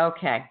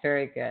 Okay,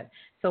 very good.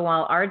 So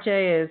while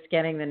RJ is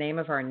getting the name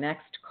of our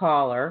next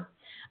caller,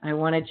 I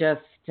want to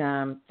just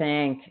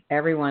thank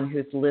everyone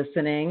who's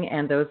listening,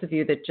 and those of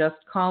you that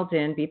just called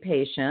in, be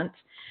patient.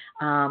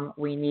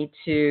 We need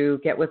to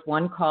get with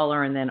one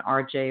caller, and then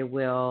RJ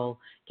will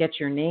get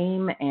your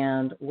name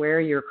and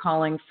where you're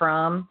calling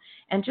from.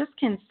 And just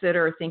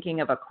consider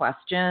thinking of a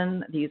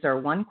question. These are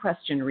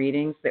one-question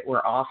readings that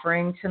we're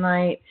offering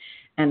tonight,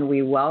 and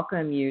we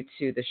welcome you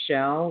to the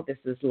show. This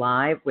is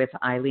live with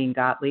Ilene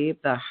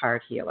Gottlieb, the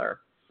Heart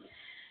Healer.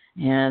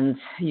 And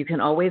you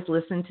can always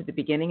listen to the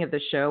beginning of the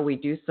show. We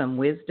do some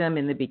wisdom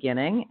in the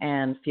beginning,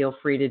 and feel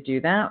free to do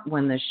that.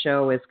 When the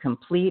show is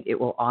complete, it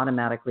will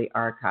automatically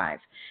archive.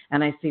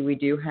 And I see we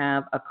do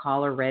have a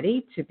caller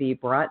ready to be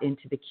brought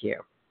into the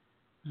queue.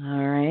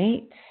 All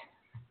right.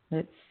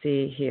 Let's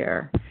see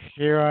here.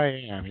 Here I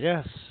am.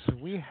 Yes,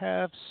 we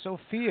have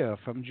Sophia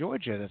from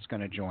Georgia that's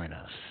going to join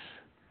us.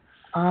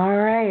 All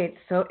right.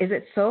 So is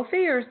it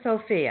Sophie or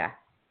Sophia?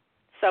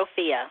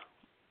 Sophia.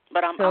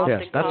 But I'm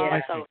often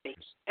called Sophie.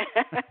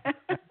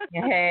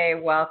 Hey,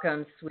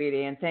 welcome,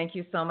 sweetie, and thank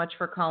you so much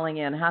for calling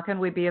in. How can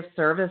we be of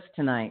service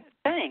tonight?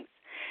 Thanks.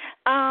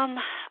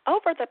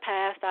 Over the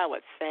past, I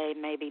would say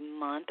maybe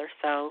month or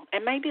so,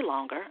 and maybe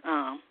longer,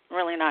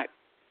 really not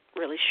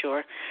really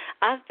sure,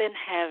 I've been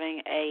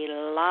having a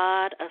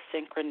lot of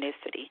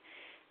synchronicity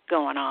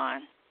going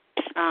on.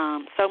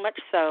 So much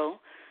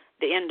so,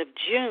 the end of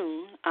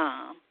June,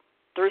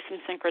 through some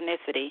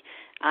synchronicity,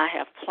 I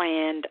have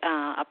planned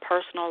a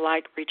personal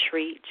light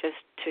retreat just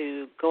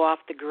to go off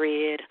the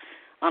grid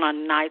on a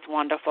nice,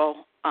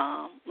 wonderful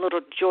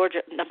little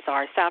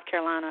South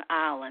Carolina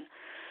island.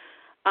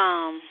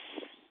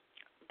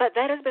 But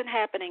that has been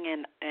happening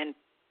in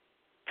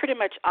pretty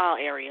much all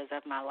areas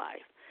of my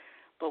life.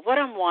 But what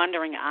I'm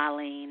wondering,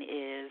 Ilene,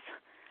 is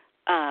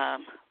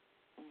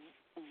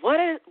what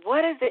is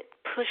it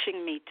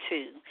pushing me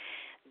to?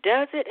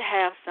 Does it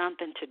have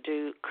something to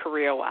do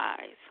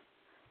career-wise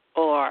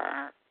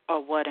or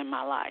what in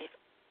my life?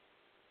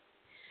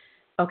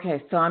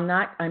 Okay, so I'm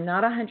not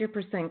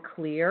 100%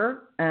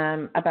 clear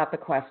about the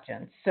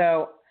question.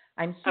 So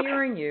I'm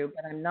hearing you,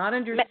 but I'm not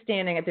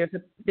understanding it.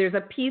 There's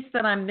a piece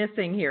that I'm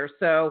missing here.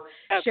 So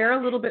share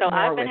a little bit more with me.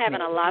 So I've been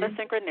having a lot of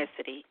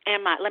synchronicity.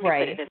 Let me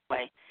put it this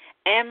way.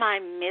 Am I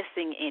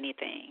missing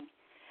anything?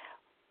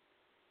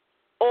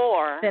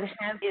 Or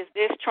is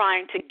this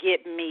trying to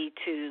get me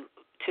to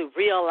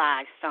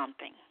realize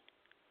something?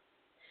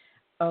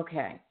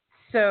 Okay.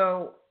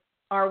 So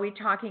are we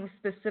talking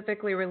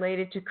specifically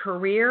related to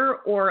career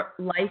or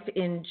life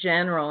in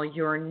general?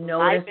 You're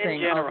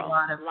noticing a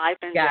lot of life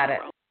in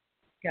general.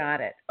 Got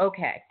it.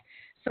 Okay.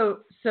 So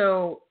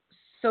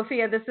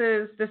Sophia, this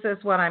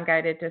is what I'm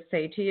guided to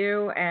say to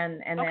you,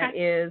 and that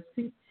is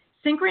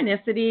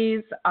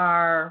synchronicities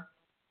are,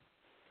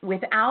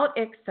 without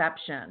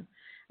exception,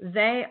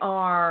 they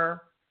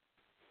are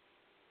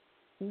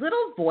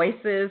little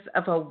voices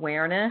of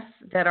awareness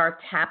that are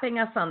tapping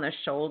us on the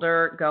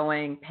shoulder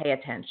going, pay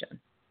attention.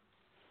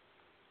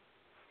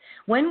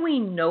 When we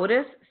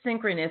notice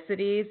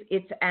synchronicities,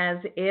 it's as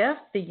if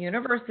the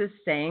universe is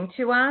saying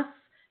to us,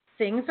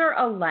 things are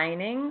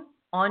aligning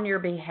on your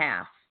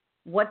behalf.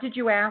 What did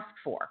you ask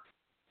for?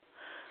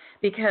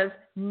 Because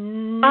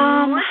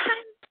more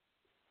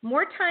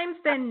times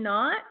than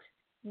not,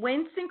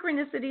 when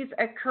synchronicities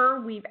occur,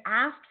 we've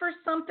asked for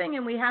something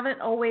and we haven't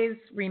always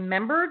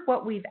remembered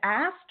what we've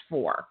asked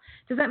for.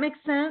 Does that make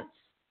sense?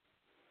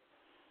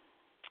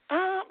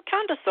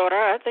 Kind of, sort of.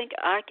 I think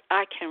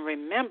I can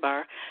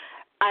remember.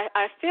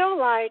 I feel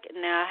like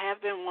now I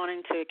have been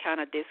wanting to kind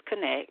of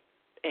disconnect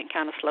and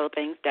kind of slow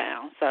things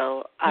down.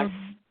 So I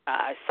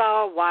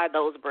saw why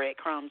those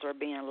breadcrumbs were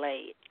being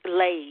laid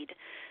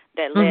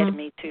that led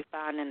me to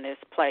finding this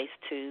place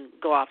to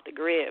go off the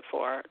grid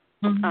for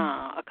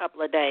a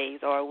couple of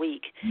days or a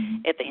week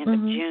at the end of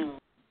June.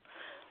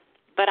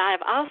 But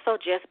I've also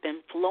just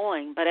been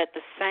flowing, but at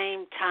the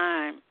same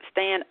time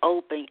staying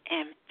open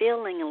and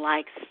feeling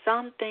like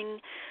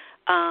something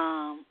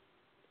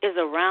is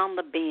around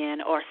the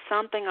bend or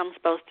something I'm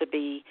supposed to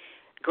be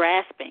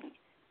grasping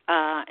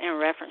in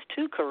reference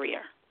to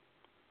career.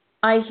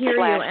 I hear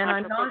you,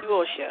 and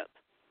entrepreneurship.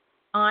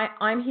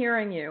 I'm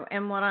hearing you,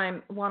 and what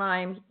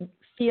I'm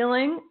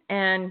feeling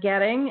and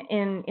getting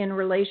in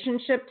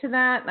relationship to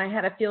that, and I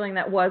had a feeling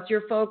that was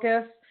your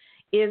focus,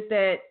 is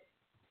that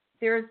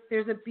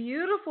there's a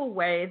beautiful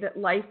way that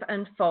life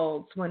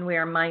unfolds when we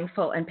are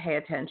mindful and pay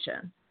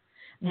attention.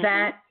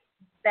 Mm-hmm.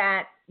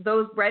 That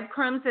those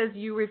breadcrumbs, as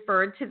you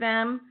referred to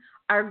them,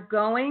 are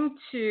going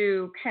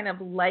to kind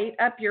of light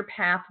up your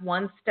path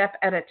one step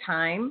at a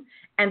time,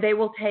 and they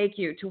will take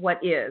you to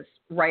what is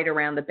right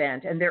around the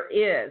bend. And there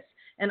is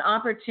an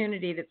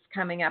opportunity that's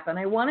coming up. And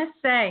I want to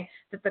say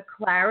that the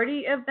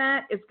clarity of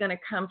that is going to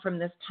come from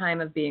this time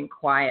of being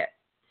quiet.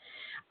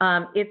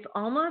 It's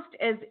almost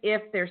as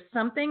if there's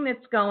something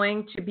that's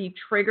going to be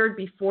triggered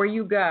before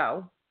you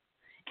go.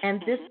 And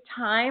this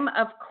time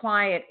of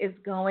quiet is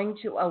going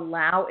to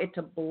allow it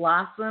to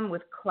blossom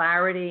with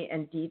clarity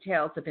and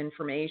details of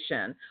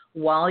information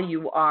while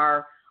you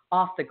are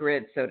off the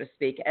grid, so to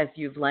speak, as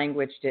you've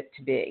languaged it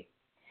to be.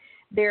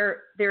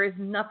 There is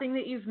nothing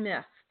that you've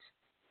missed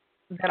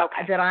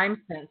that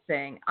I'm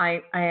sensing.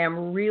 I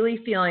am really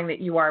feeling that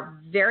you are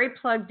very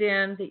plugged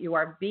in, that you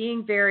are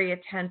being very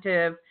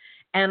attentive,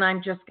 and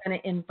I'm just going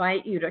to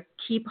invite you to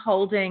keep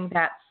holding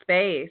that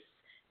space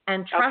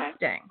and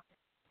trusting.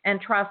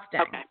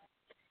 Okay.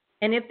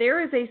 And if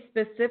there is a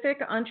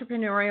specific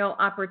entrepreneurial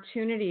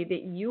opportunity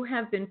that you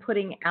have been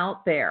putting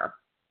out there,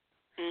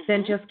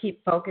 then just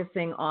keep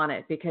focusing on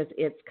it because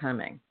it's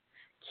coming.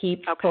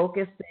 Keep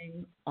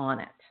focusing on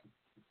it.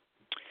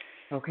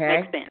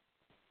 Okay? Makes sense.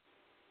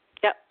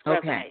 Yep.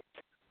 Okay.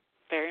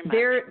 Very much.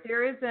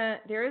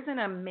 There is an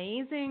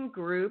amazing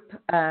group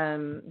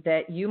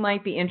that you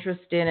might be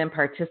interested in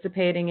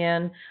participating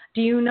in.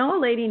 Do you know a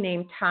lady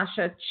named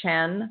Tasha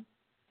Chen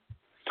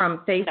from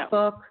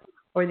Facebook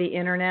or the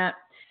internet?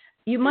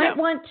 You might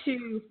want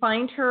to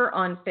find her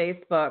on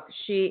Facebook.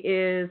 She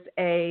is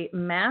a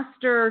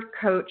master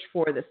coach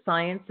for the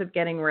Science of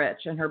Getting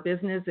Rich, and her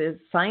business is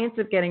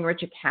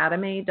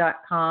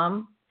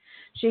scienceofgettingrichacademy.com.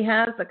 She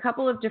has a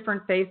couple of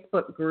different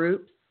Facebook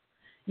groups.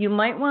 You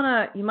might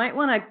want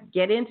to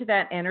get into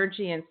that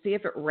energy and see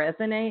if it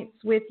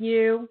resonates with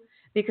you,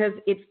 because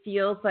it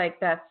feels like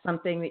that's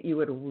something that you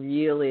would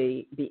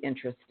really be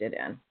interested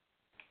in.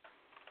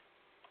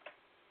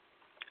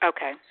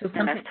 Okay. So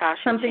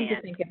something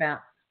to think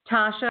about.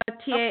 Tasha,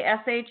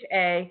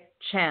 Tasha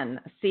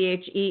Chen,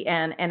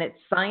 Chen, and it's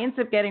Science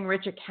of Getting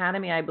Rich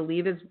Academy, I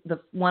believe, is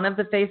one of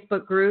the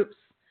Facebook groups.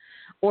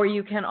 Or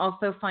you can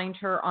also find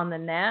her on the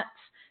net,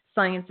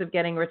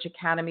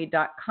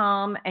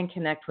 scienceofgettingrichacademy.com, and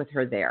connect with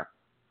her there.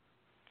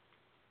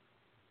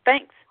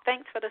 Thanks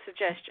for the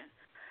suggestion.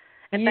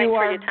 And thanks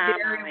for your time.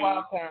 You are very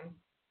welcome.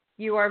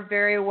 You are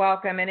very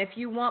welcome. And if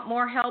you want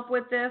more help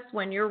with this,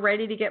 when you're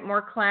ready to get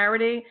more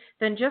clarity,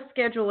 then just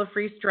schedule a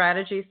free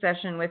strategy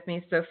session with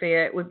me,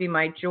 Sophia. It would be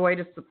my joy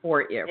to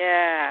support you.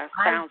 Yeah,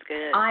 sounds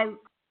good.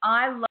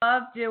 I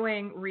love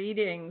doing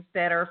readings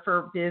that are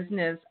for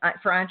business,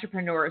 for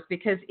entrepreneurs,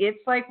 because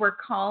it's like we're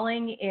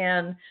calling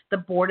in the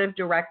board of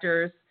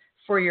directors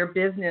for your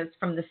business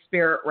from the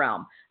spirit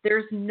realm.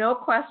 There's no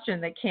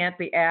question that can't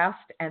be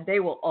asked, and they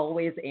will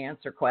always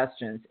answer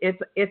questions.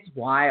 It's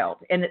wild,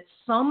 and it's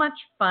so much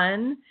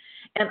fun.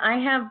 And I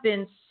have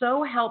been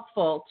so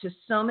helpful to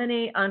so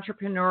many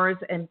entrepreneurs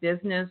and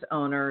business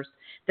owners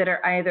that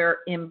are either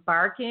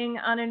embarking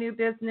on a new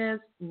business,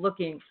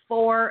 looking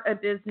for a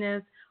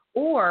business,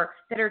 or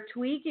that are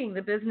tweaking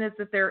the business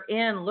that they're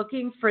in,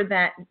 looking for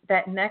that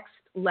next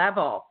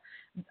level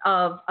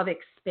of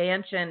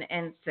expansion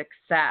and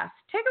success.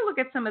 Take a look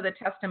at some of the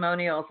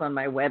testimonials on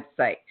my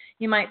website.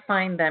 You might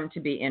find them to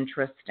be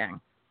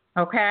interesting.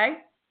 Okay?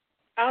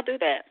 I'll do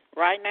that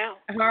right now.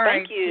 All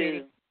right. Thank you.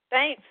 Sweetie.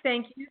 Thanks.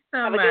 Thank you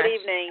so much. much. Have a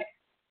good evening.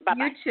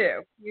 Bye-bye.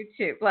 You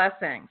too.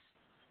 Blessings.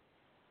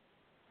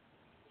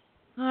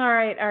 All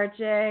right,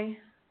 RJ.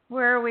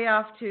 Where are we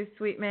off to,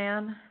 sweet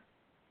man?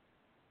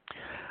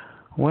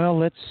 Well,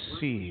 let's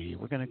see.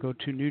 We're going to go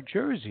to New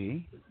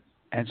Jersey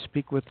and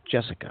speak with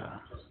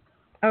Jessica.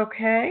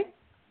 Okay.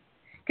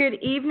 Good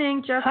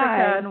evening, Jessica,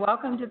 Hi. and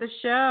welcome to the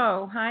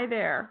show. Hi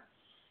there.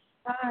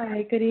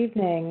 Hi, good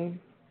evening.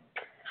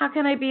 How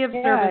can I be of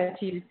service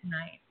to you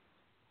tonight?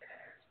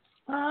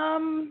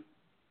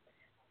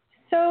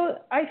 So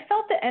I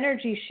felt the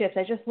energy shift.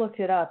 I just looked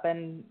it up,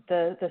 and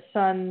the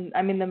sun,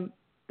 I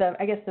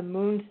guess the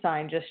moon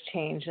sign just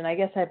changed, and I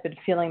guess I've been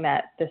feeling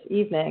that this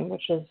evening,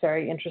 which was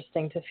very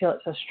interesting to feel it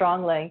so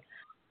strongly.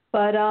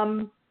 But I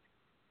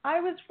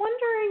was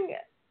wondering,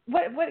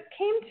 what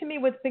came to me,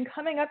 what's been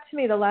coming up to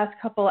me the last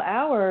couple of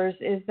hours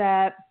is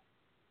that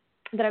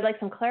I'd like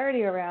some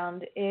clarity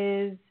around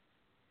is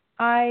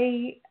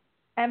I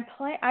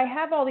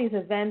have all these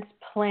events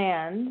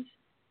planned,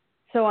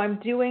 so I'm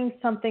doing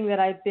something that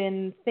I've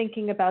been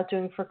thinking about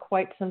doing for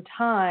quite some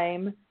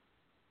time,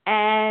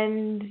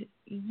 and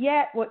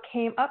yet what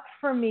came up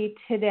for me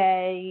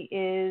today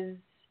is,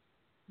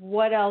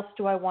 what else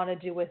do I want to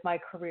do with my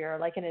career?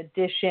 Like in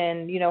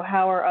addition,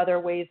 how are other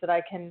ways that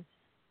I can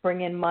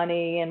bring in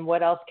money, and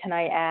what else can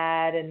I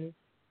add? And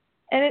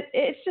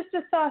it's just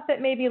a thought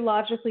that maybe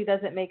logically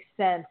doesn't make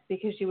sense,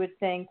 because you would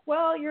think,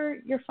 well, you're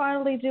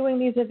finally doing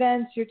these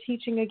events, you're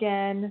teaching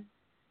again,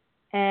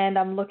 and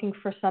I'm looking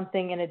for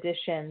something in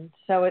addition.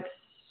 So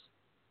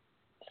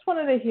just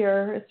wanted to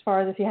hear as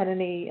far as if you had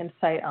any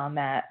insight on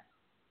that.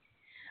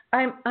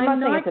 I'm not saying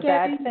not it's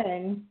getting, a bad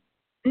thing.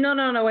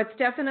 No. It's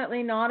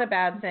definitely not a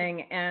bad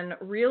thing. And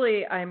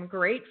really, I'm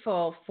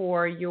grateful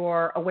for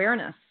your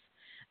awareness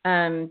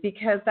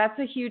because that's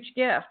a huge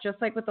gift.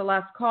 Just like with the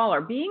last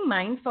caller, being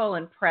mindful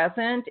and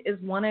present is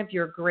one of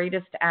your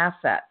greatest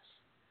assets.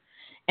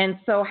 And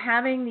so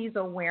having these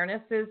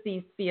awarenesses,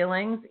 these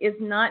feelings, is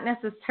not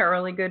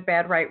necessarily good,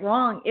 bad, right,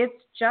 wrong.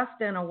 It's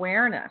just an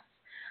awareness.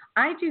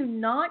 I do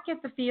not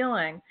get the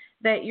feeling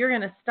that you're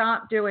going to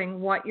stop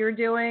doing what you're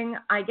doing.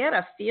 I get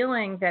a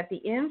feeling that the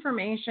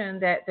information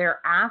that they're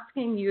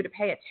asking you to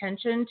pay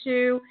attention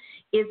to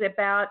is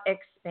about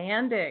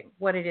expanding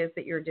what it is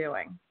that you're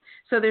doing.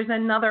 So there's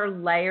another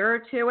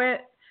layer to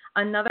it,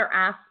 another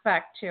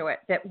aspect to it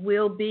that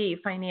will be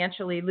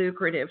financially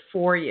lucrative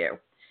for you.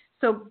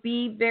 So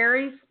be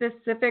very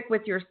specific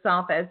with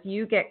yourself as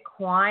you get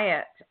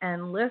quiet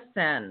and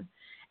listen.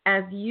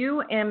 As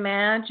you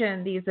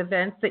imagine these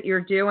events that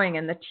you're doing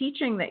and the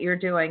teaching that you're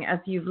doing as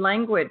you've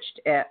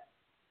languaged it,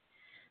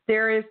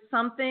 there is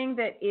something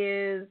that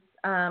is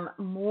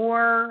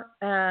more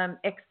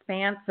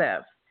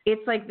expansive.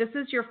 It's like this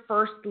is your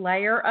first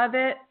layer of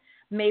it.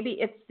 Maybe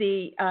it's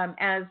the,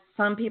 as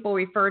some people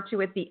refer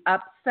to it, the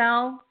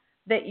upsell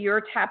that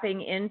you're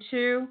tapping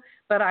into.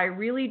 But I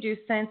really do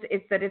sense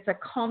it's a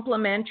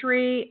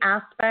complementary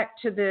aspect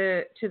to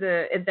the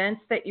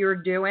events that you're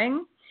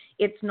doing.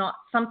 It's not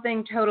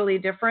something totally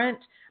different,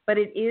 but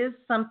it is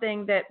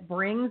something that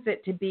brings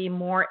it to be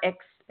more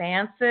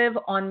expansive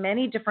on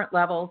many different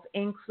levels,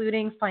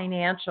 including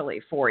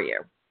financially for you.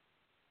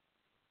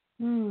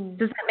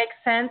 Does that make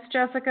sense,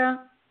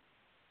 Jessica?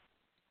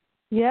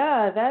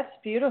 Yeah, that's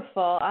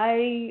beautiful.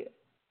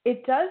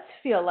 It does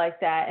feel like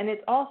that. And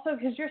it's also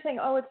because you're saying,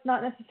 oh, it's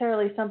not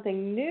necessarily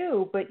something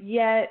new, but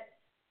yet,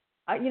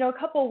 a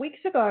couple of weeks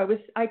ago,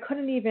 I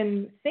couldn't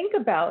even think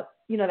about,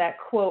 that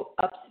quote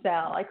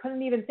upsell. I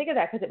couldn't even think of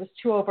that because it was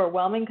too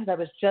overwhelming because I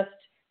was just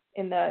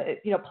in the,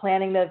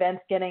 planning the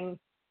events, getting,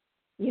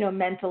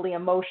 mentally,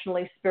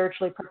 emotionally,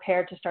 spiritually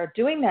prepared to start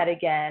doing that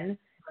again.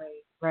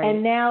 Right.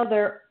 And now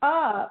they're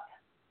up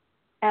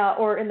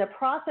or in the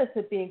process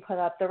of being put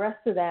up, the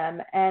rest of them.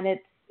 And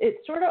it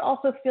sort of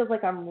also feels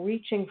like I'm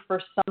reaching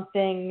for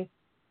something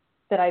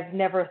that I've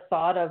never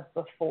thought of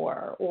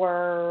before,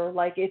 or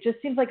like it just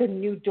seems like a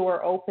new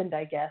door opened,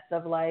 I guess,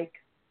 of like,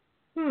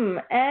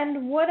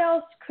 and what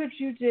else could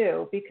you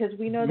do? Because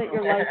we know that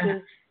your life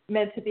is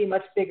meant to be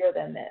much bigger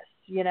than this,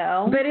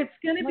 But it's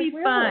going to be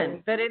really?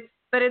 fun. But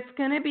it's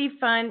going to be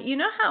fun. You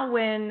know how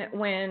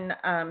when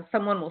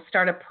someone will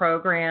start a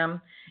program,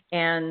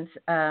 and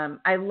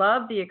I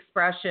love the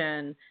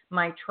expression,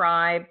 my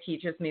tribe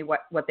teaches me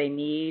what they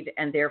need,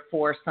 and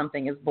therefore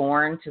something is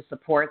born to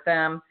support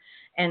them.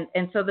 And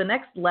so the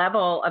next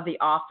level of the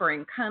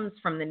offering comes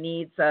from the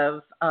needs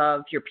of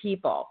your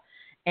people.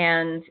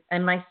 And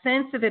my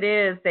sense of it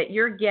is that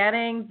you're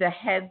getting the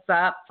heads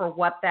up for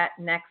what that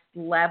next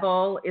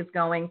level is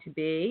going to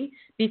be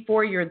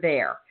before you're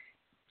there.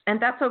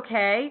 And that's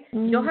okay.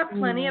 You'll have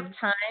plenty of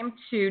time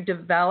to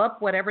develop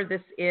whatever this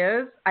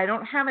is. I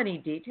don't have any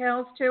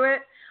details to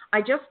it.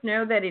 I just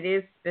know that it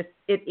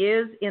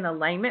is in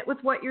alignment with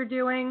what you're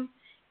doing,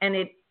 and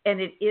it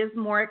is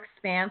more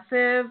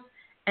expansive,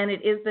 and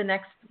it is the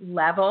next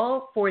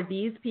level for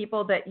these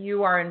people that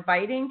you are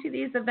inviting to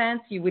these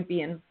events. You would be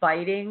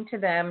inviting to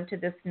them to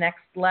this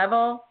next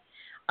level.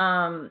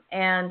 And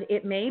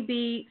it may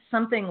be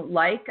something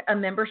like a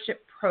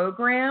membership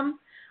program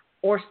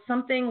or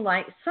something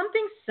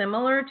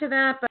similar to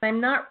that, but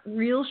I'm not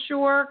real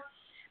sure.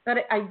 But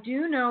I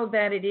do know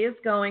that it is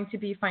going to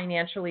be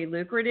financially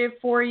lucrative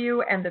for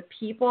you, and the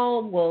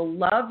people will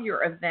love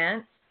your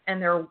events, and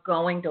they're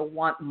going to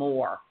want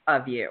more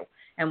of you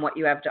and what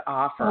you have to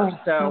offer.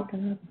 So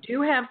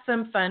do have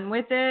some fun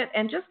with it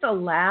and just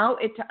allow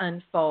it to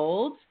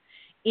unfold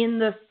in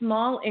the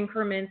small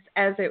increments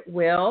as it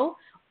will.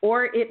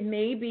 Or it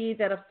may be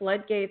that a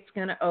floodgate's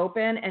going to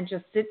open and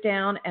just sit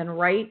down and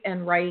write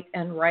and write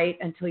and write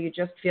until you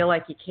just feel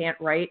like you can't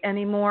write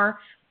anymore.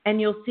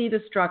 And you'll see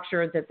the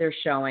structure that they're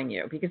showing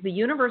you, because the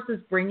universe is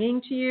bringing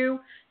to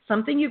you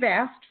something you've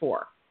asked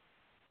for.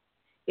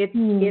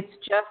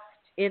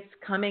 It's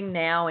coming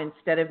now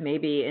instead of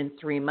maybe in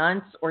 3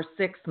 months or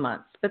 6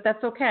 months, but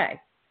that's okay.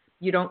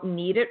 You don't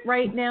need it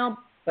right now,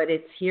 but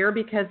it's here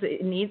because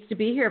it needs to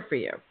be here for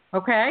you.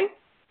 Okay?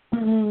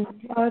 Oh,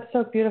 it's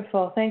so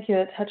beautiful. Thank you.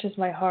 It touches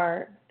my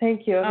heart.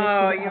 Thank you.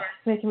 You're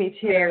making me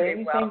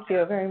teary. Thank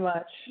you very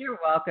much. You're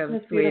welcome,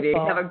 It's sweetie.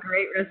 beautiful. Have a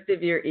great rest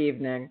of your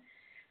evening.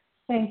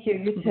 Thank you.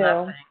 You too.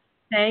 Blessing.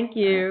 Thank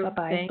you.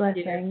 Bye-bye. Thank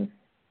Blessings.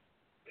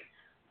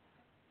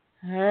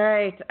 You. All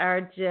right,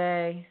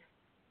 RJ.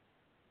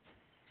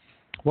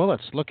 Well,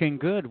 it's looking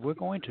good. We're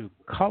going to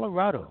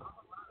Colorado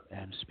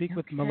and speak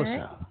with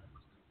Melissa.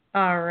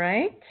 All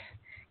right.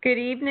 Good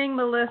evening,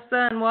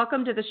 Melissa, and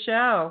welcome to the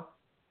show.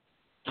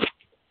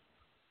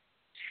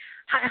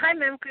 Hi,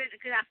 ma'am. Good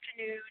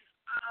afternoon.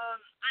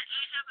 I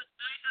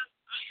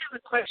have a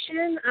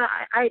question.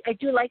 I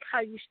do like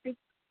how you speak.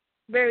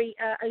 Very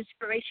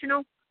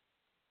inspirational.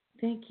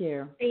 Thank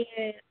you.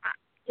 And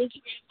thank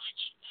you very much.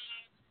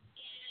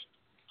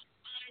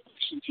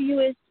 question to you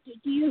is: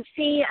 do you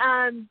see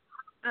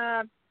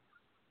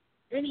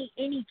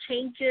any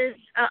changes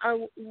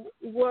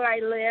where I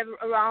live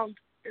around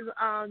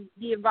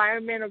the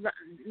environment?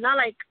 Not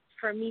like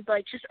for me,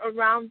 but just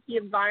around the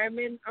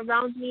environment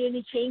around me.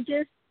 Any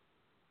changes?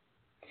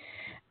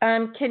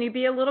 Can you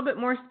be a little bit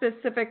more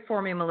specific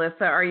for me,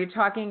 Melissa? Are you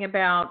talking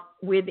about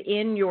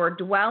within your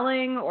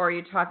dwelling, or are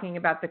you talking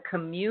about the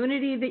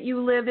community that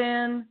you live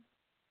in?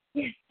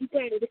 Yes,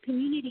 exactly. The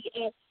community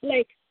is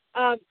like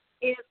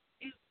if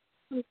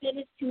we send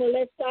it to my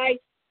left side,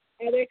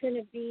 they're going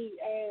to be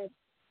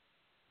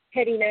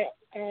heading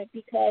out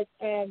because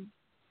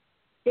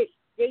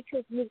they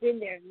just moved in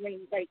there.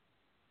 Like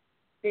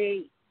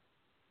they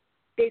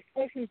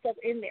forced themselves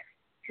in there.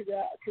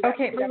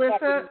 Okay,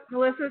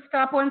 Melissa,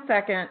 stop 1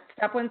 second.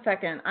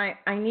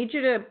 I need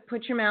you to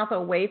put your mouth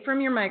away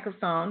from your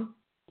microphone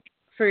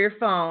for your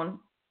phone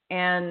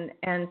and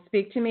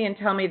speak to me and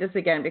tell me this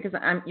again, because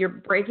you're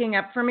breaking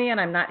up for me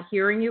and I'm not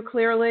hearing you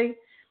clearly,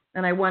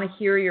 and I want to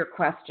hear your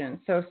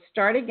question. So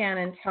start again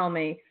and tell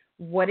me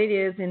what it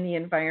is in the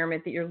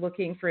environment that you're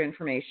looking for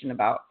information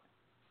about.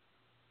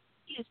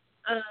 Yes,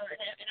 and I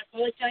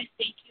apologize.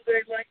 Thank you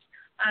very much.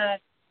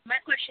 My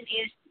question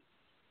is,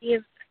 do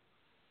you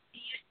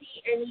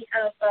see any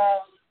of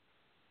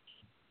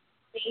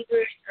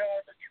neighbors to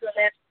the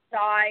left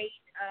side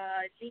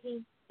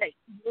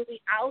moving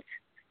out?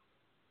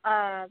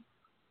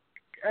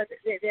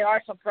 There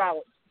are some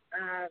problems.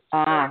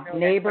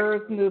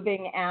 Neighbors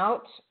moving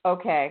out?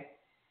 Okay.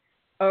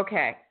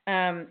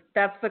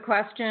 That's the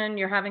question.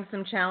 You're having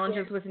some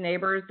challenges with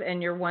neighbors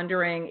and you're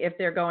wondering if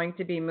they're going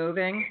to be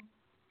moving?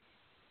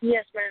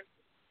 Yes, ma'am.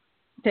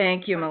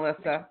 Thank you,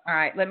 Melissa. All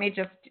right, let me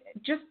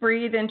just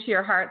breathe into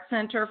your heart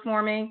center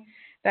for me,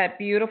 that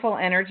beautiful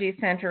energy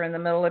center in the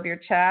middle of your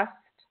chest.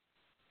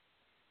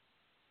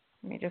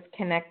 Let me just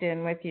connect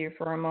in with you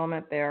for a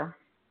moment there.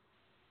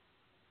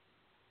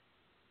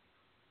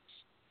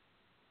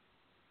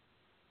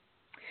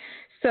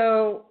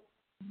 So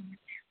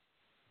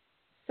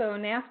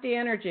nasty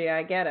energy,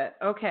 I get it.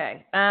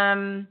 Okay.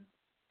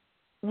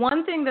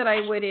 One thing that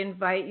I would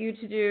invite you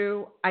to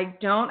do, I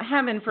don't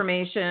have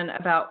information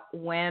about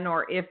when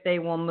or if they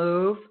will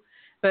move,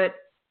 but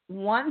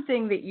one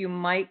thing that you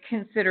might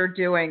consider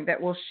doing that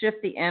will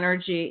shift the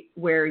energy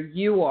where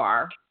you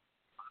are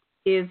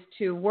is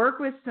to work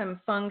with some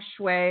feng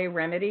shui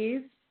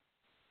remedies.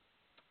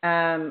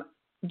 Do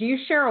you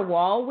share a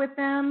wall with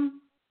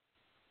them?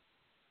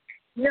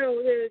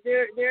 No,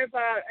 they're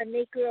about an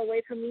acre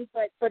away from me,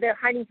 but they're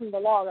hiding from the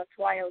law. That's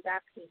why I was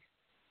asking.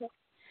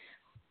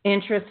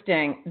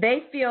 Interesting.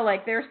 They feel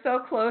like they're so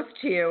close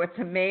to you. It's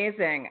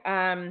amazing.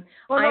 Pardon?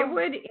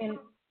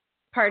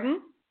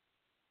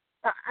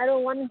 I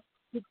don't want.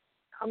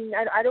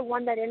 I don't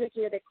want that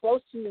energy that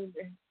close to me.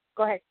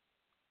 Go ahead.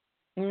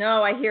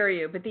 No, I hear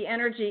you, but the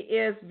energy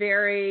is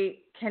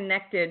very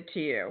connected to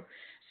you.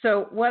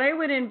 So what I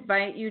would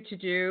invite you to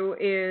do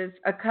is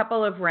a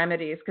couple of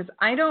remedies, because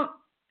I don't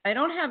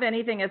have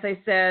anything, as I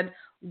said,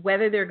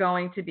 whether they're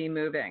going to be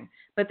moving,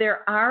 but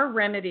there are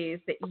remedies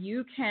that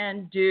you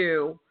can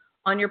do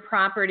on your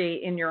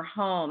property in your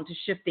home to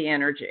shift the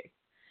energy.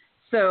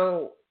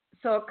 So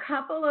a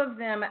couple of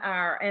them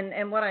are,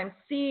 and what I'm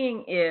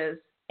seeing is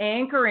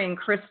anchoring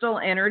crystal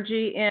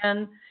energy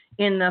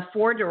in the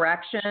four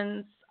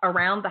directions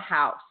around the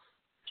house,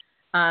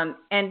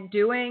 and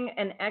doing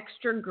an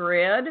extra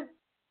grid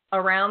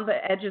around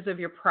the edges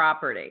of your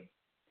property.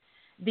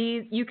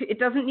 It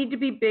doesn't need to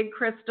be big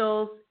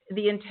crystals.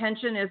 The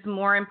intention is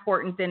more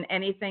important than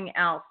anything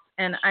else.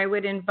 And I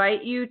would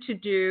invite you to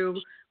do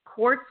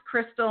quartz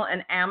crystal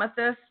and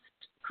amethyst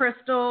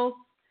crystals.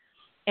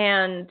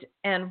 And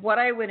what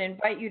I would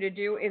invite you to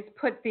do is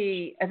put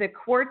the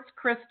quartz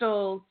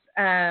crystals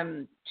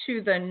to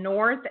the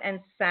north and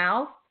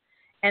south,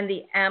 and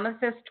the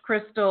amethyst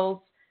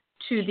crystals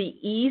to the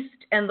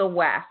east and the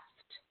west.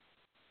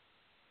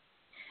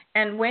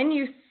 And when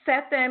you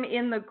set them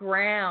in the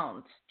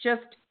ground,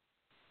 just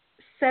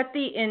set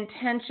the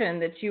intention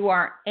that you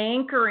are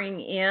anchoring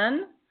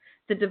in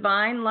the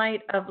divine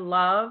light of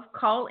love.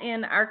 Call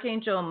in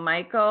Archangel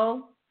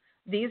Michael.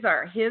 These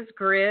are his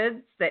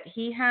grids that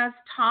he has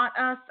taught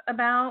us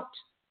about.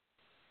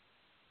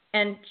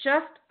 And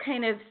just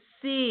kind of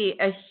see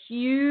a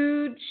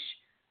huge,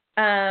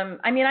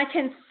 I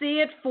can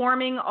see it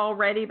forming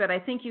already, but I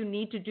think you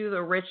need to do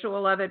the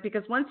ritual of it,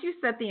 because once you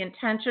set the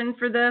intention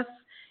for this,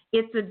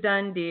 it's a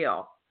done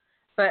deal.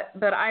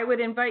 But I would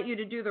invite you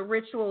to do the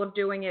ritual of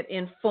doing it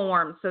in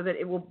form so that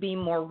it will be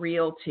more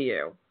real to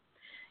you.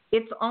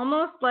 It's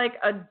almost like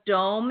a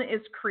dome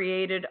is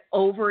created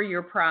over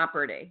your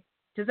property.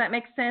 Does that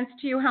make sense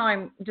to you, how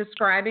I'm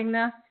describing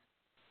this?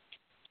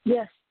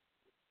 Yes.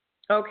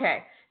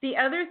 Okay. The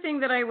other thing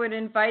that I would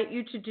invite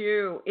you to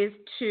do is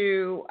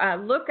to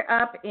look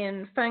up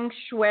in Feng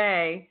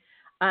Shui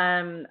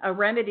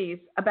remedies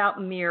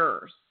about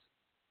mirrors.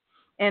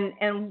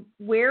 And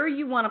where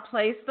you want to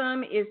place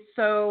them is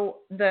so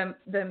the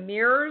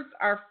mirrors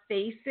are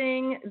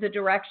facing the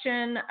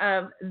direction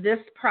of this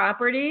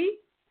property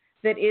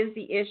that is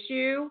the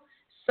issue,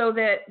 so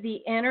that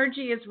the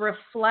energy is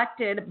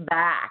reflected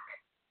back.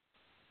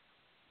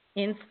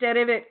 Instead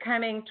of it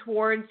coming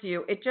towards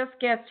you, it just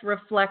gets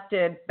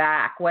reflected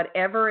back,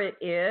 whatever it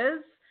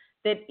is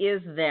that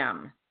is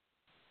them.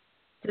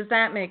 Does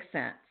that make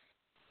sense?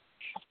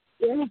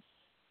 Yeah.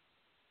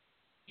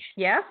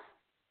 Yes?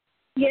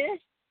 Yes.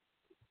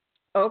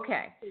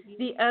 Okay.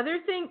 The other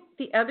thing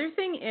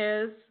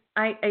is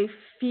I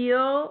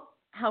feel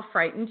how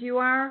frightened you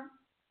are.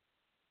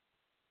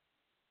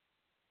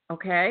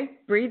 Okay?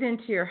 Breathe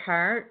into your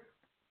heart.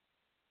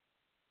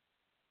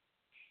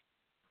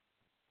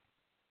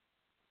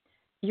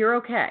 You're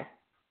okay.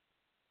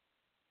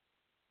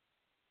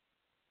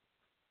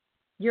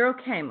 You're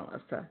okay,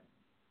 Melissa.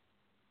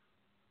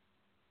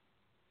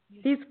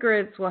 These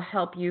grids will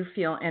help you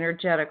feel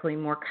energetically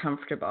more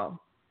comfortable.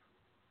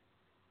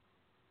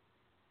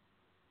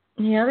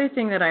 The other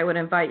thing that I would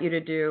invite you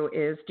to do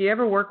is, do you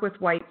ever work with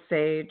white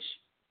sage?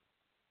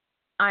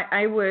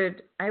 I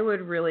would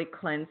really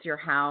cleanse your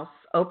house.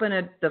 Open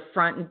the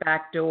front and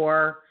back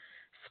door.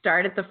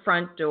 Start at the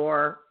front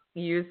door.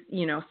 Use,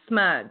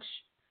 smudge.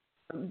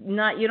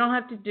 You don't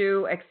have to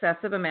do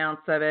excessive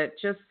amounts of it,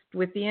 just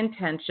with the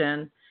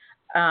intention.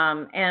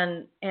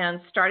 And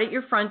start at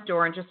your front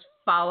door and just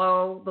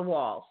follow the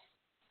walls.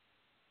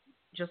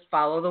 Just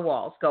follow the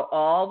walls. Go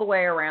all the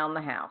way around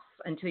the house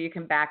until you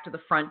come back to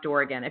the front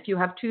door again. If you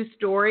have 2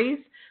 stories,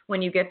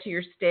 when you get to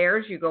your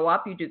stairs, you go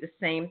up, you do the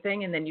same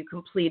thing, and then you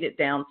complete it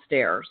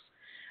downstairs.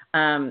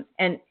 And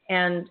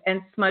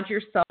smudge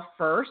yourself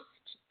first,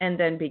 and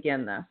then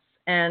begin this.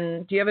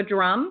 And do you have a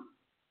drum?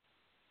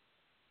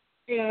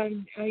 Yeah,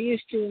 I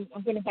used to.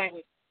 I'm going to buy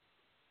one.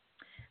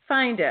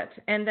 Find it.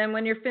 And then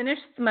when you're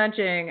finished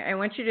smudging, I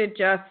want you to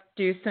just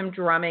do some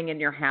drumming in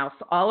your house,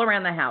 all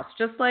around the house.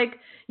 Just like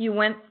you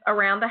went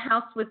around the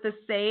house with the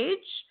sage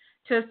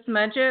to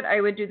smudge it,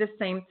 I would do the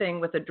same thing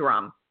with a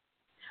drum.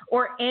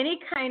 Or any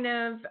kind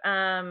of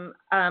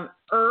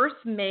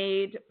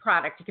earth-made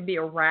product. It can be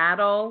a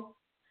rattle,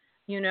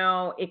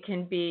 it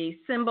can be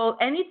cymbal,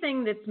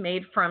 anything that's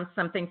made from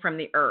something from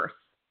the earth.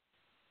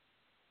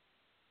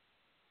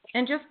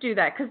 And just do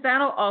that, because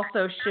that'll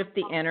also shift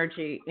the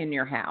energy in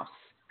your house.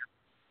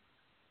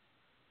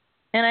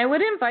 And I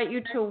would invite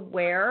you to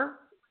wear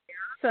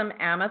some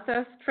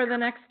amethyst for the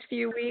next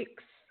few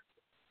weeks.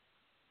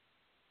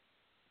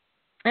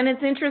 And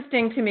it's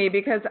interesting to me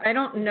because I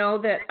don't know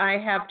that I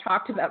have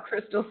talked about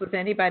crystals with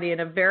anybody in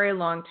a very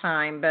long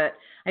time, but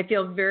I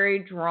feel very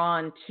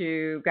drawn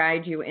to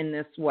guide you in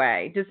this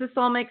way. Does this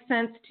all make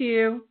sense to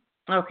you?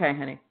 Okay,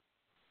 honey.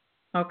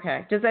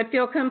 Okay. Does that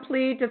feel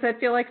complete? Does that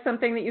feel like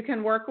something that you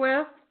can work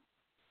with?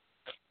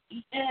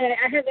 I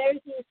have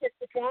everything except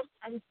the drum.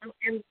 I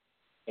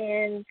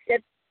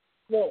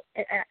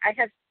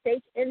have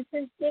sage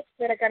incense sticks,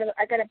 but I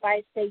gotta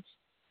buy sage,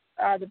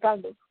 the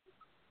bundle.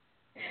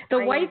 The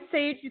white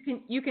sage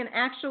you can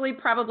actually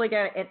probably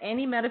get at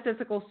any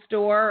metaphysical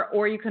store,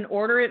 or you can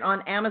order it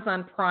on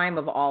Amazon Prime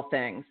of all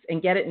things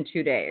and get it in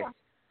 2 days.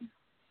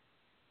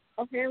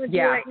 Okay, I'm gonna do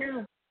it right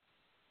now.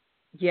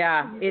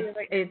 Yeah,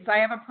 it's I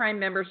have a Prime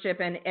membership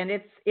and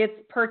it's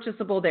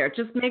purchasable there.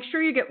 Just make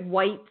sure you get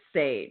white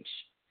sage.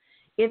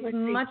 It's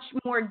much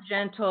more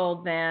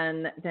gentle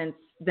than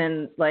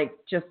like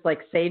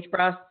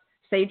sagebrush.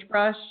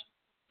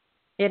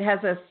 It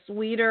has a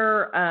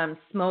sweeter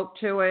smoke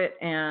to it,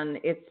 and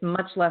it's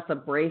much less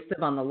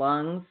abrasive on the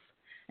lungs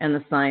and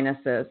the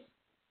sinuses.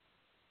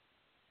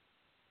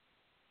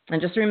 And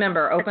just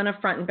remember, open a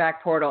front and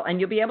back portal, and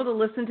you'll be able to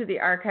listen to the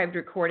archived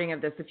recording of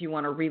this if you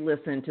want to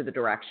re-listen to the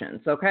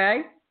directions,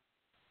 okay?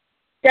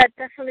 Yeah,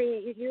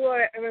 definitely. You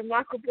are a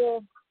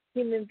remarkable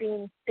human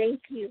being.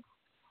 Thank you.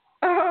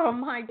 Oh,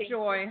 my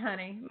joy,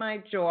 honey,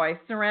 my joy.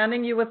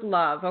 Surrounding you with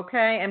love,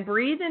 okay? And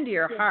breathe into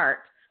your heart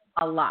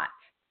a lot.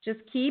 Just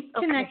keep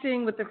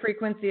connecting with the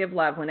frequency of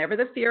love. Whenever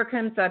the fear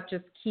comes up,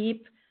 just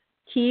keep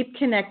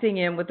connecting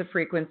in with the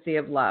frequency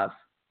of love.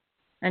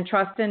 And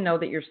trust and know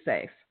that you're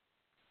safe.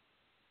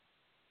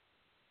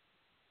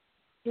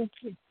 Thank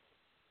you.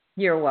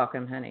 You're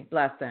welcome, honey.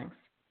 Blessings.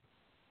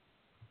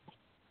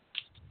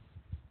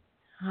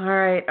 All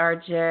right,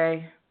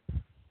 RJ.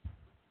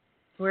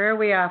 Where are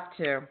we off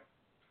to?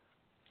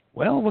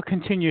 Well, we'll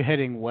continue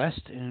heading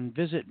west and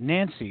visit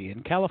Nancy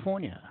in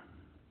California.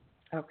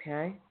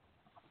 Okay.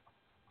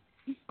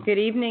 Good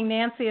evening,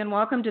 Nancy, and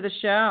welcome to the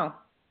show.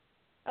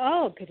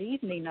 Oh, good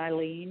evening,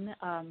 Eileen.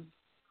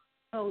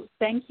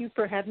 Thank you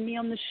for having me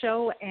on the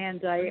show,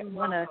 and I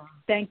want to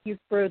thank you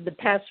for the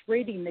past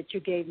reading that you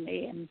gave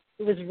me, and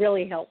it was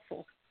really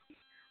helpful.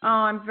 Oh,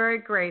 I'm very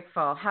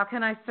grateful. How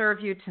can I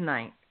serve you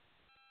tonight?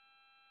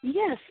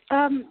 Yes.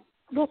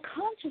 Well,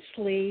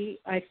 consciously,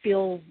 I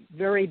feel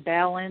very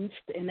balanced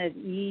and at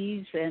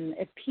ease and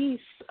at peace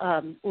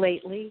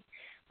lately,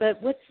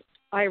 but what's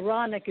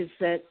ironic is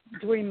that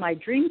during my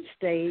dream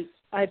state,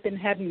 I've been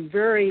having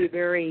very,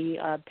 very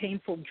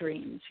painful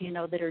dreams,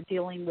 that are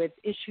dealing with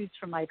issues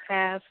from my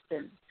past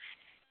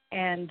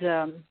and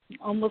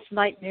almost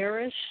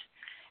nightmarish.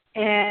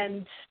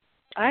 And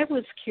I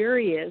was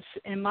curious,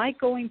 am I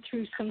going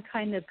through some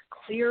kind of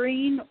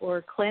clearing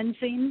or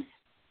cleansing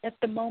at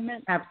the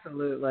moment?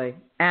 Absolutely.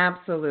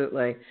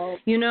 Absolutely. Oh.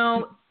 You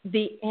know,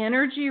 the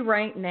energy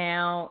right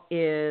now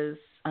is,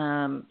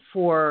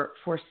 for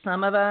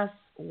some of us,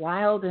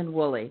 wild and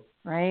woolly,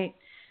 right?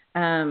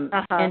 And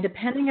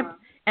depending on,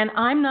 and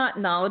I'm not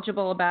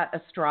knowledgeable about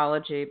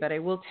astrology, but I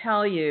will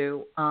tell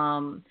you,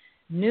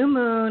 new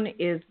moon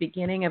is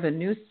beginning of a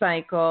new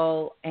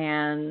cycle,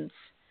 and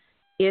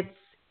it's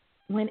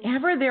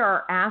whenever there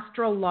are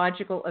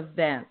astrological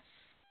events,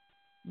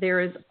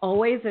 there is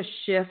always a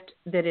shift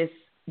that is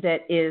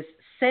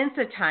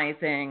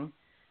sensitizing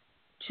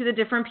to the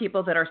different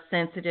people that are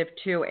sensitive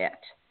to it.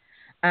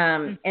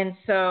 And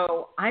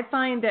so I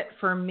find that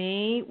for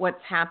me,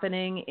 what's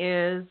happening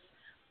is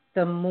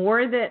the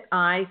more that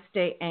I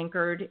stay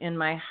anchored in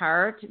my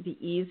heart, the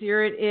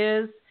easier it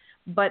is.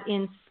 But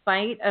in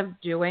spite of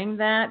doing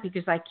that,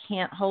 because I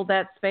can't hold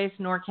that space,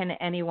 nor can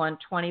anyone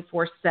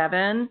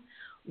 24/7,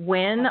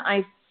 when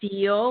I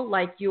feel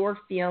like you're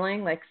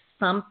feeling like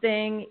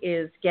something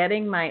is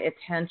getting my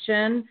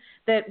attention,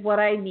 that what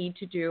I need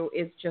to do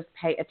is just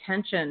pay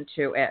attention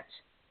to it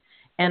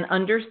and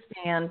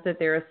understand that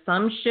there is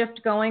some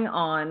shift going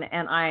on,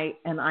 and I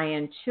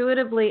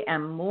intuitively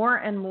am more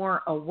and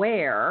more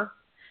aware,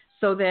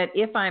 so that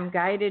if I'm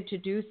guided to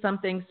do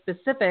something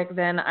specific,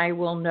 then I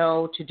will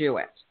know to do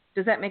it.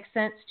 Does that make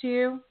sense to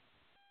you?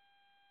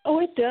 Oh,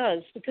 it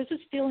does, because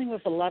it's dealing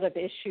with a lot of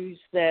issues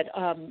that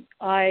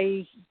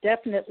I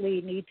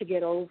definitely need to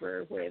get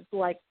over with,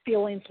 like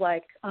feelings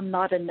like I'm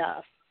not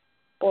enough.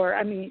 Or,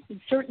 I mean,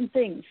 certain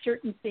things,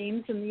 certain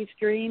themes in these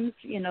dreams,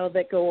 you know,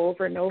 that go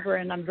over and over,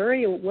 and I'm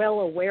very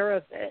well aware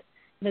of it.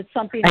 And it's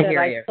something that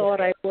I thought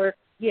I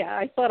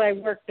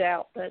worked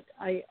out, but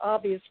I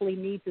obviously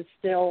need to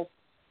still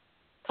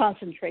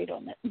concentrate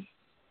on it.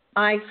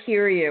 I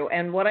hear you.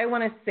 And what I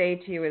want to say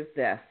to you is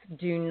this: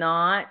 do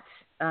not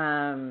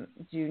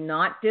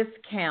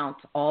discount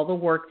all the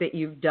work that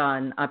you've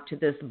done up to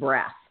this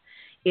breath.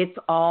 It's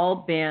all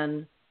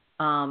been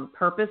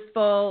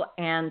purposeful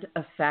and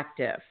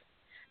effective.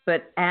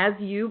 But as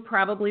you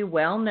probably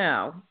well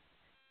know,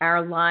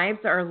 our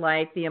lives are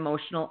like the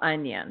emotional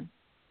onion.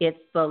 It's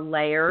the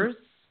layers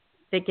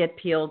that get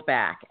peeled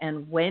back.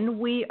 And when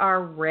we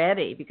are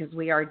ready, because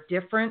we are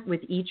different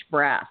with each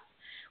breath,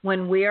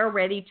 when we are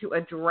ready to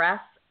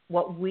address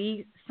what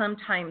we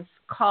sometimes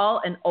call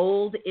an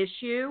old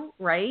issue,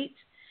 right?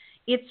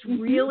 It's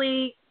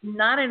really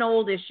not an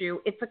old issue.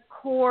 It's a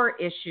core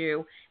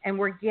issue. And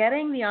we're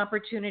getting the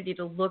opportunity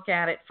to look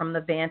at it from the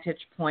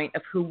vantage point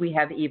of who we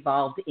have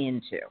evolved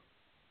into.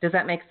 Does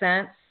that make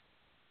sense?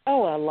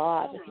 Oh, a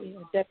lot. It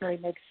definitely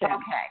makes sense.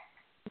 Okay.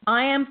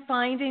 I am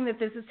finding that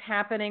this is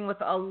happening with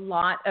a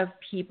lot of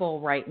people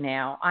right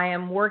now. I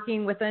am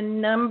working with a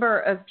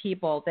number of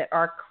people that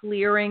are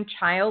clearing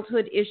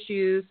childhood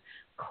issues,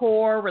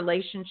 core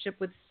relationship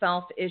with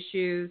self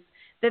issues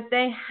that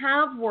they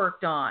have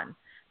worked on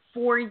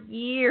for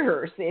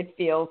years, it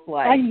feels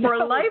like. For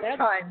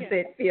lifetimes,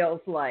 it feels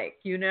like,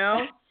 you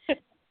know?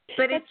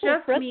 But it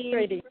just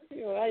means,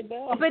 I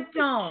know. But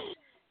don't.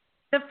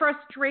 The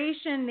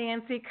frustration,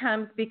 Nancy,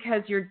 comes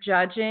because you're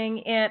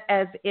judging it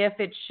as if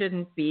it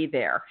shouldn't be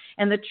there.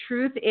 And the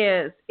truth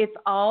is, it's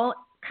all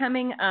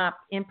coming up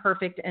in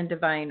perfect and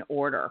divine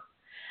order.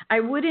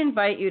 I would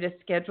invite you to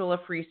schedule a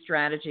free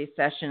strategy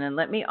session and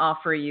let me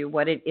offer you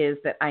what it is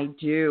that I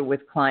do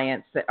with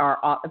clients that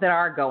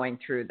are going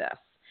through this.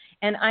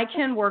 And I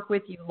can work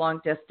with you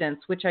long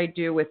distance, which I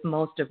do with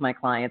most of my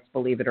clients,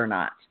 believe it or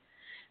not.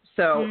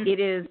 So it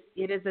is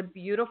a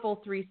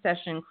beautiful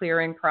 3-session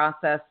clearing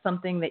process,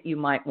 something that you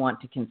might want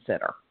to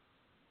consider.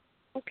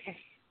 Okay.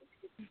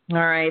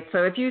 All right.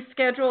 So if you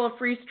schedule a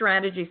free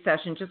strategy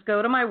session, just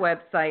go to my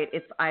website.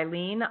 It's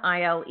Ilene,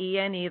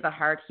 ILENE,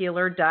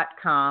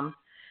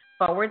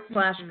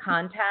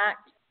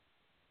 thehearthealer.com/contact.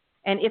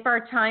 And if our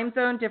time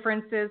zone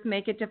differences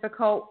make it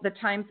difficult, the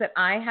times that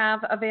I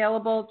have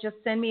available, just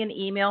send me an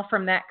email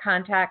from that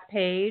contact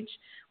page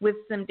with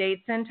some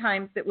dates and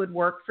times that would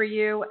work for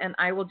you, and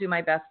I will do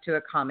my best to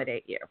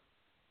accommodate you.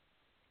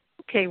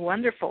 Okay,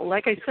 wonderful.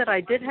 Like I said,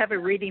 I did have a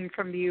reading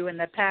from you in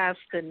the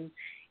past, and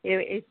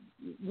it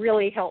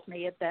really helped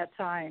me at that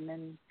time.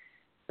 And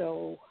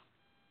so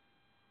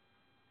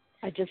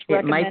I just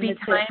recommend it. Might be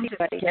time to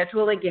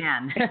schedule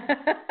again.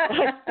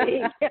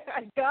 I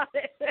got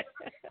it.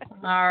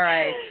 All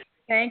right.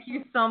 Thank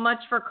you so much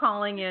for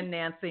calling in,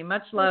 Nancy.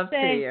 Much love to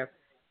you.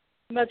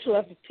 Much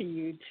love to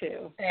you,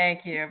 too.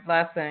 Thank you.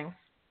 Blessings.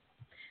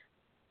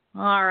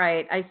 All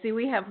right. I see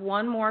we have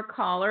one more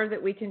caller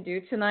that we can do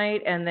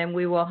tonight, and then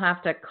we will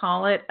have to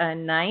call it a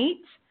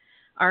night.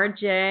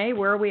 RJ,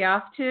 where are we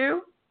off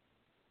to?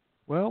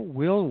 Well,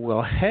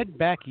 we'll head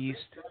back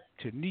east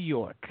to New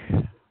York.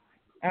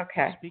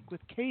 Okay. Speak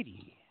with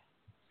Katie.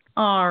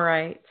 All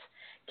right.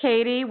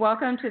 Katie,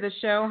 welcome to the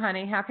show,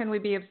 honey. How can we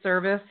be of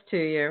service to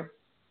you?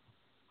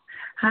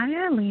 Hi,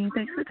 Ilene.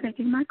 Thanks for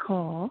taking my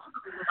call.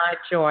 My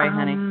joy,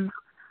 honey.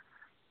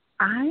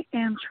 I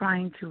am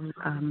trying to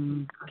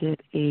get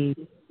a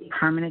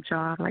permanent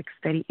job, like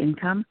steady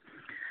income,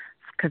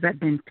 because I've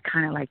been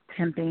kind of like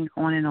temping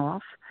on and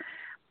off.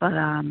 But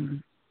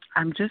I'm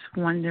just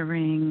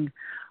wondering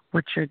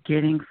what you're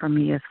getting from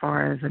me as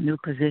far as a new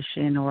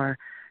position or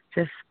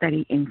just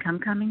steady income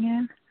coming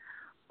in,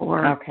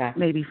 or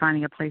maybe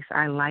finding a place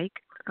I like.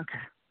 Okay.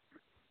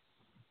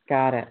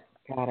 Got it.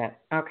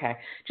 Okay.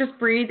 Just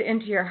breathe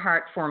into your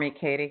heart for me,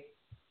 Katie.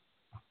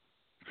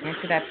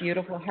 Into that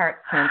beautiful heart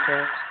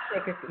center.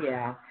 Take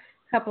a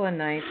couple of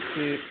nice,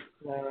 deep,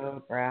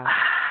 slow breaths.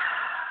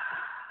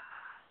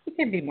 You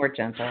can be more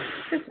gentle.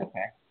 It's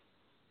okay.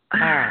 All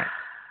right.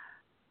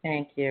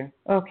 Thank you.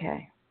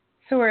 Okay.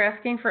 So we're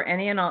asking for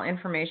any and all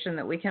information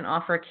that we can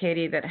offer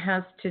Katie that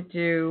has to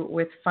do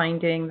with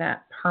finding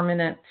that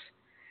permanent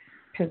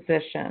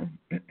position.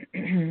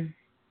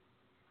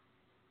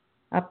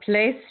 A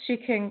place she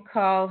can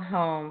call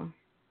home.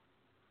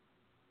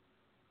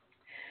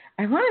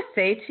 I want to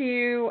say to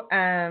you,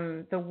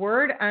 the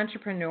word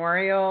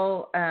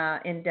entrepreneurial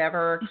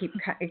endeavor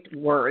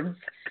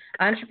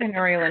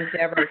entrepreneurial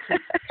endeavor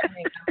keeps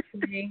coming up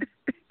to me.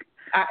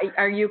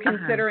 Are you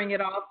considering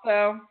it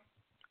also?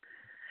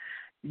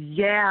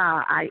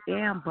 Yeah, I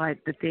am, but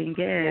the thing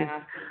is,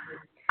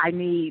 I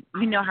need,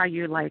 you know how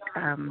you're like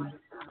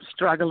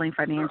struggling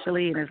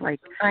financially, and it's like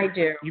I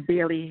do. You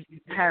barely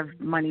have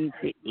money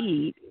to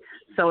eat,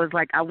 so it's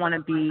like I want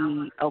to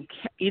be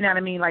okay. You know what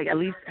I mean? Like at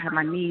least have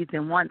my needs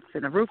and wants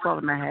and a roof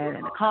over my head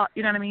and a car.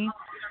 You know what I mean?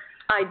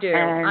 I do.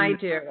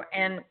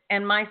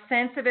 And my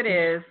sense of it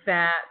is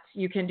that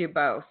you can do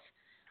both.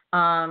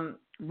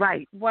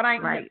 Right. What I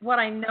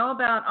know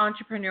about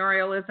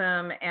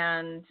entrepreneurialism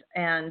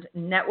and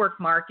network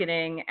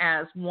marketing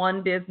as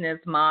one business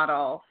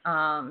model,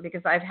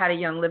 because I've had a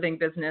Young Living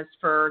business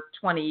for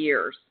 20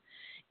 years,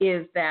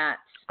 is that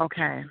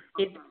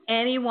if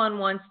anyone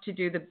wants to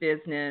do the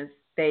business,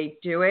 they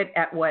do it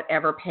at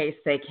whatever pace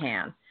they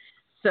can.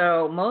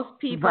 So most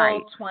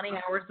people, 20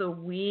 hours a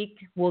week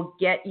will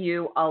get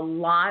you a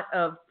lot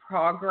of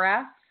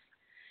progress.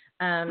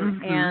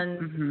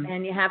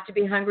 And you have to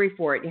be hungry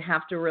for it. You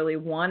have to really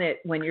want it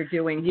when you're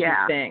doing two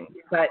things.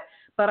 But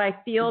I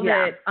feel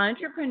that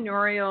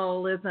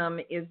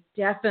entrepreneurialism is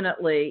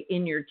definitely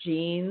in your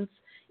genes.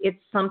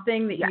 It's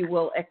something that you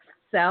will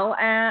excel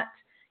at.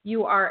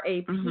 You are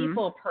a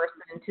people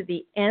person to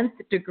the nth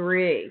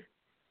degree.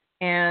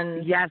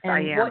 And I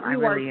am. I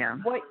really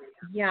am.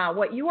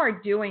 What you are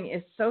doing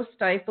is so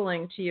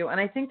stifling to you. And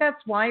I think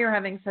that's why you're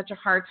having such a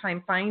hard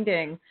time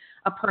finding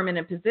a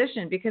permanent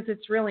position, because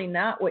it's really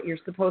not what you're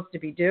supposed to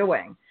be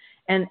doing.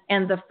 And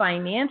the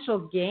financial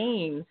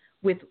gain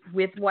with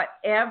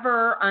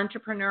whatever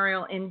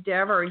entrepreneurial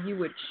endeavor you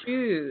would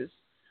choose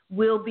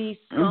will be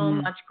so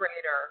much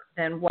greater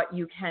than what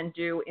you can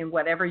do in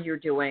whatever you're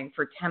doing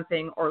for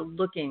temping or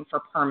looking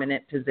for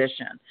permanent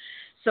position.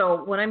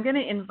 So what I'm going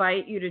to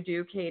invite you to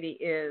do, Katie,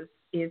 is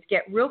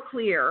get real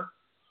clear.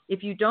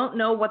 If you don't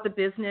know what the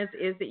business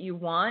is that you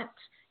want,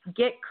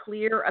 get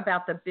clear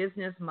about the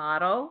business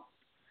model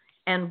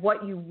and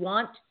what you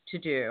want to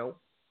do.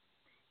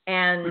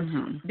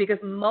 And because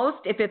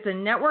if it's a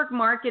network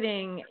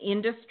marketing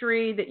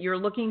industry that you're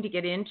looking to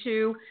get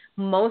into,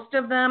 most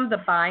of them, the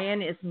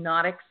buy-in is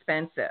not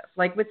expensive.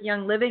 Like with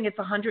Young Living, it's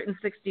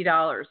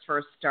 $160 for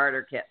a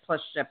starter kit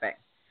plus shipping,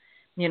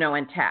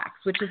 and tax,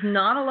 which is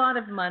not a lot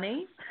of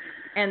money.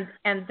 And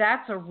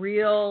that's a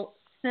real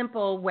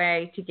simple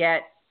way to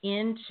get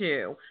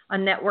into a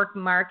network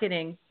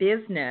marketing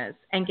business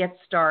and get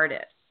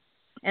started.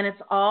 And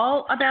it's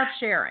all about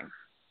sharing.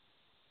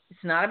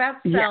 It's not about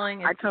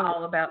selling. It's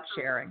all about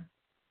sharing.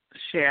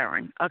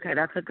 Sharing. Okay,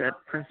 that's a good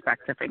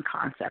perspective and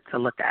concept to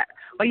look at.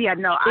 Well,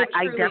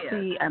 I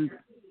definitely am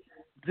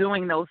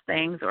doing those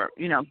things or,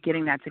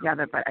 getting that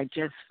together, but I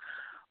just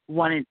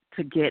wanted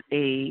to get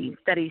a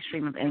steady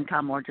stream of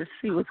income or just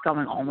see what's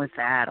going on with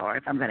that, or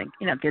if I'm going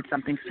to, get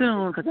something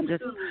soon, because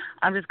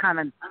I'm just kind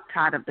of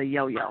tired of the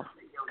yo-yo.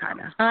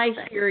 I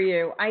hear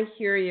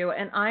you.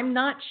 And I'm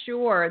not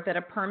sure that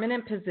a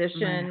permanent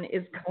position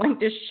is going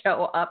to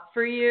show up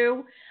for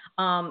you.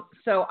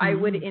 So I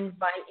would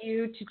invite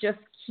you to just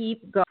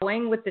keep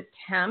going with the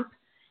temp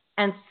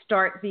and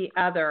start the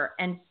other,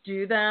 and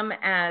do them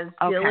as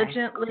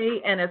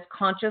diligently and as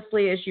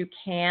consciously as you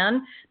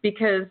can,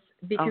 because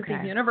the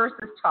universe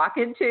is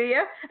talking to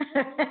you.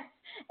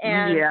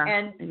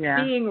 And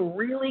being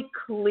really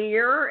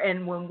clear.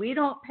 And when we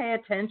don't pay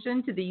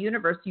attention to the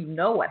universe,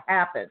 what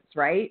happens,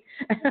 right?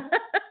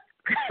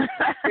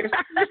 There's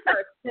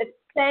secrets that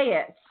say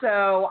it.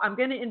 So I'm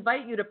going to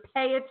invite you to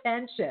pay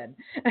attention.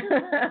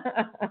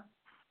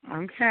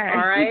 Okay.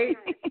 All right.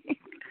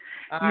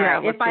 All right.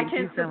 Well, if I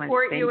can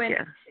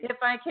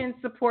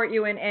support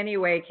you in any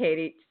way,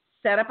 Katie,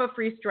 set up a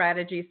free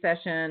strategy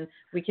session.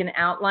 We can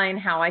outline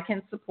how I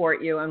can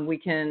support you, and we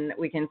can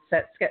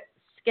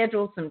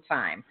schedule some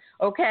time.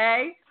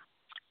 Okay?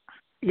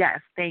 Yes,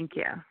 thank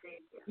you.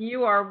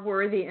 You are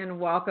worthy and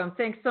welcome.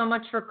 Thanks so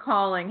much for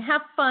calling.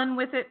 Have fun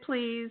with it,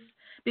 please,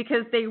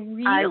 because they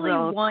really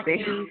want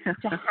you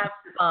to have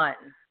fun.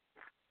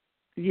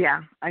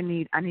 Yeah, I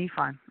need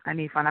fun.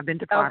 I've been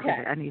deprived of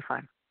it. I need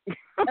fun.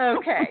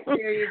 Okay,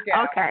 here you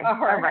go. Okay,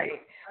 all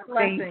right.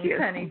 Blessings, thank you,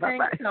 honey. Bye-bye.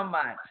 Thanks so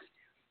much.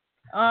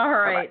 All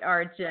right,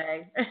 Bye-bye.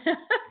 RJ.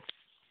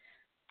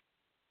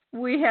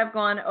 We have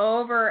gone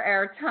over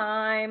our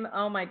time.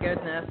 Oh, my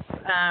goodness.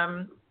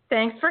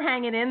 Thanks for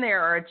hanging in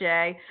there,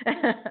 RJ.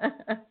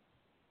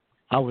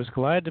 I was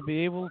glad to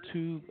be able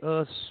to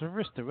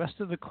service the rest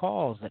of the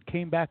calls that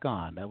came back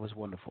on. That was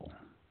wonderful.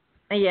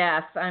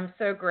 Yes, I'm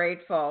so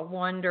grateful.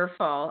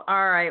 Wonderful.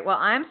 All right. Well,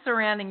 I'm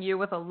surrounding you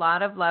with a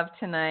lot of love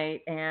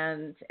tonight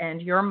and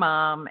your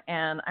mom.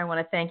 And I want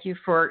to thank you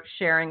for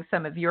sharing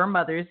some of your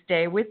Mother's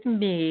Day with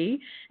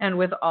me and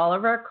with all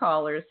of our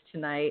callers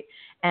tonight.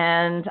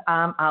 And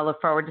I'll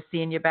look forward to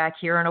seeing you back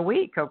here in a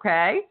week,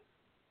 okay?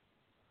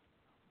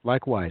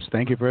 Likewise.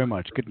 Thank you very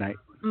much. Good night.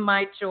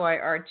 My joy,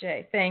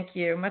 RJ. Thank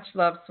you. Much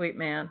love, sweet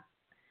man.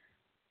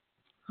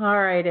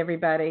 All right,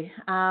 everybody.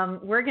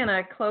 We're going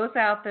to close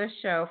out this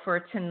show for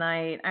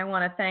tonight. I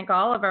want to thank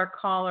all of our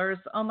callers.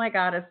 Oh, my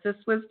goddess, this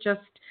was just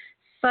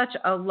such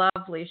a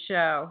lovely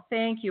show.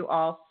 Thank you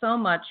all so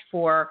much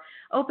for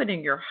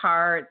opening your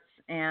hearts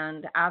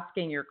and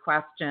asking your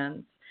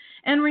questions.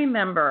 And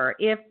remember,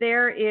 if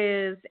there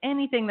is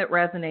anything that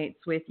resonates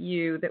with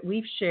you that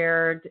we've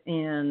shared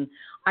in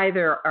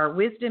either our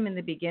wisdom in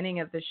the beginning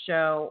of the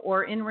show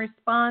or in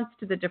response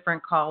to the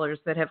different callers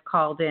that have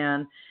called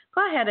in,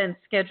 go ahead and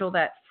schedule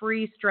that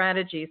free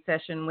strategy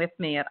session with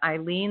me at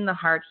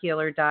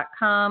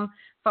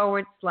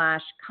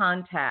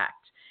IleneTheHeartHealer.com/contact.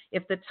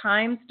 If the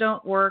times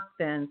don't work,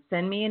 then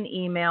send me an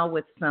email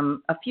with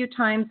a few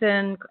times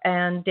and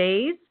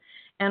days,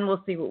 and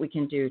we'll see what we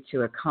can do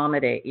to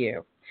accommodate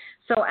you.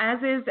 So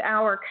as is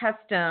our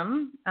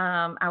custom,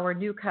 our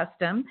new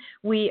custom,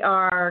 we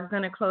are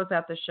going to close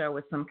out the show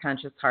with some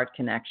conscious heart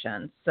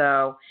connection.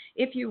 So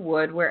if you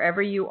would,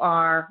 wherever you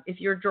are,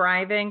 if you're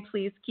driving,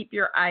 please keep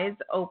your eyes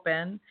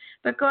open,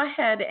 but go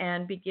ahead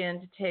and begin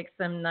to take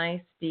some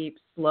nice, deep,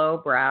 slow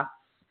breaths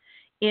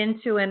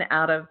into and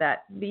out of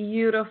that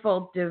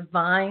beautiful,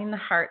 divine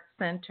heart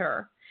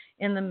center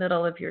in the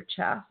middle of your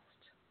chest.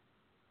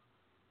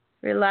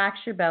 Relax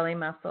your belly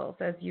muscles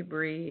as you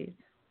breathe.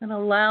 And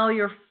allow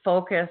your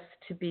focus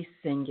to be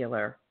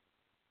singular.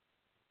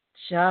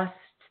 Just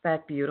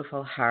that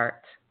beautiful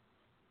heart.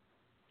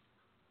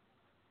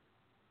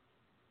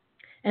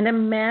 And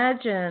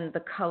imagine the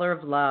color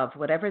of love,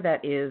 whatever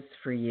that is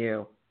for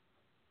you.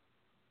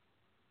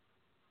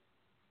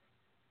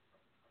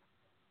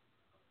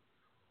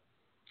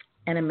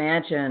 And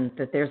imagine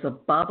that there's a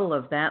bubble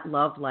of that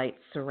love light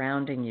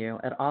surrounding you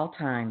at all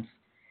times.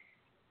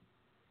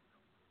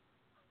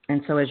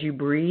 And so as you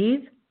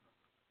breathe,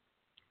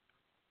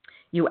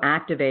 you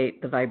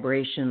activate the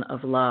vibration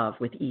of love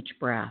with each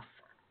breath.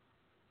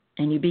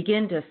 And you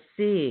begin to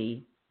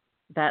see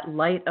that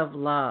light of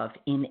love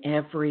in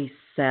every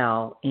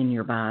cell in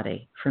your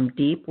body, from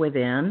deep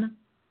within,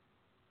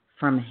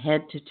 from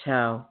head to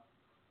toe,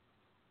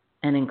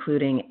 and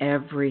including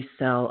every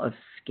cell of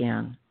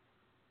skin.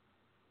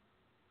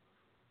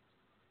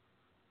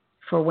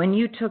 For when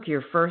you took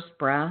your first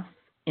breath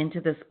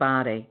into this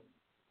body,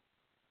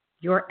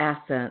 your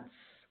essence,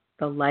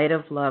 the light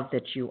of love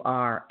that you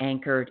are,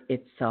 anchored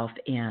itself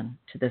in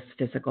to this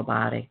physical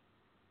body.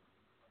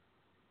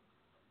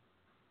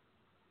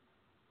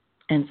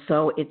 And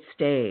so it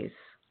stays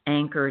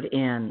anchored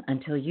in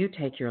until you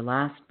take your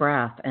last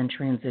breath and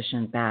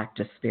transition back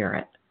to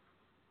spirit.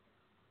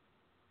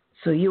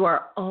 So you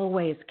are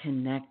always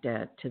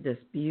connected to this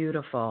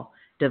beautiful,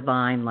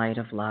 divine light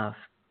of love.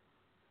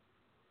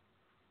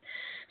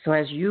 So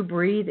as you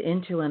breathe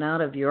into and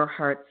out of your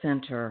heart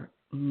center,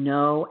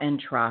 know and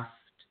trust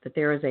that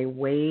there is a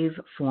wave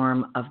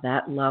form of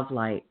that love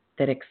light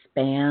that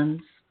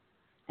expands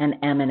and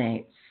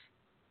emanates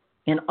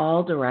in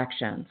all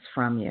directions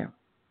from you.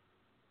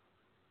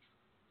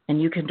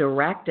 And you can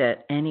direct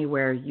it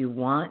anywhere you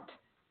want,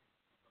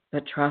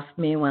 but trust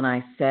me when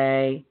I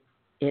say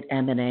it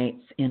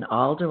emanates in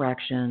all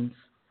directions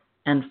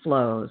and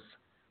flows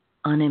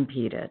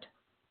unimpeded,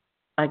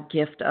 a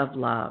gift of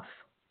love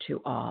to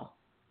all.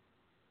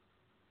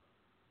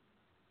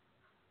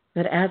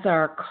 But as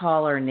our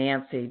caller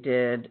Nancy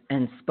did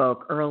and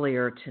spoke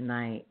earlier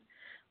tonight,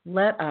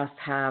 let us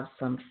have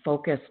some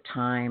focused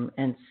time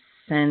and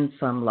send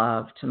some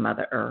love to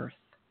Mother Earth.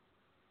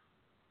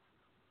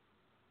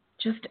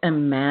 Just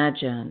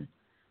imagine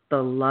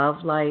the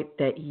love light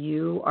that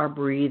you are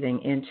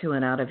breathing into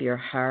and out of your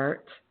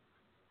heart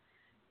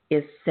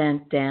is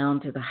sent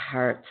down to the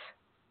heart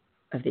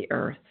of the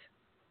earth,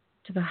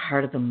 to the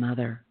heart of the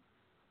mother,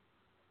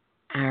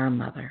 our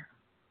mother.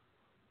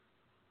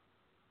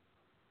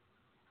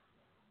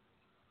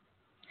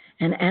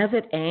 And as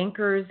it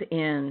anchors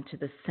into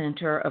the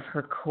center of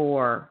her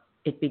core,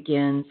 it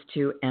begins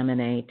to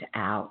emanate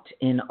out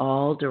in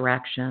all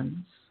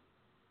directions.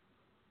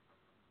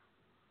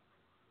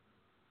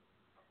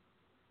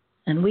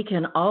 And we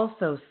can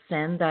also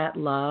send that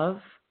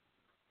love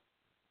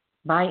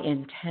by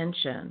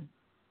intention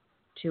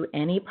to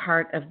any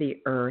part of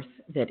the earth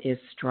that is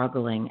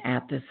struggling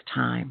at this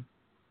time.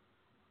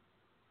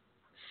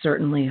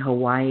 Certainly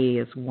Hawaii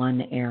is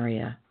one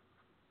area.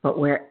 But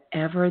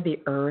wherever the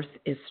earth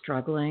is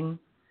struggling,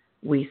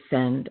 we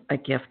send a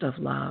gift of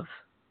love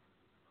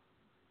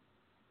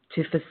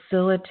to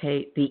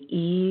facilitate the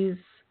ease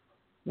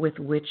with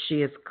which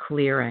she is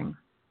clearing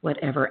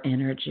whatever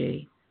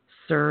energy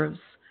serves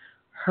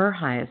her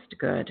highest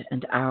good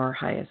and our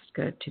highest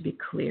good to be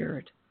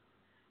cleared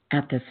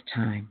at this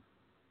time.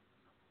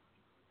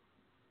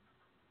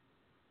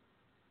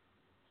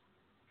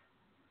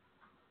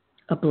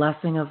 A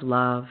blessing of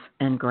love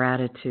and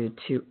gratitude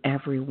to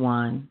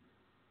everyone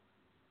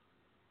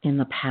in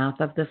the path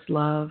of this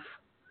love,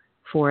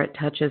 for it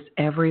touches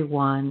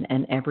everyone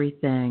and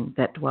everything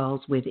that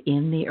dwells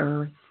within the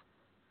earth,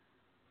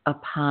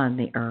 upon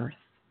the earth,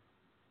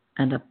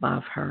 and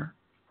above her,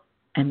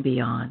 and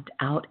beyond,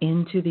 out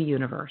into the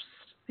universe,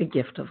 a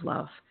gift of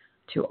love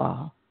to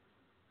all.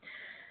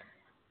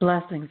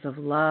 Blessings of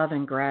love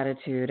and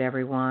gratitude,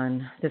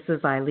 everyone. This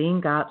is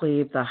Ilene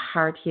Gottlieb, the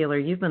Heart Healer.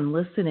 You've been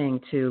listening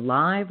to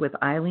Live with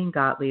Ilene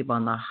Gottlieb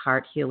on the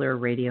Heart Healer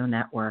Radio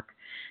Network.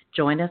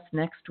 Join us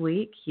next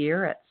week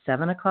here at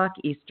 7 o'clock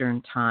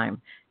Eastern Time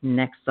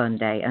next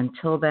Sunday.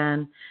 Until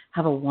then,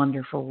 have a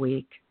wonderful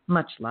week.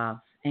 Much love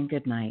and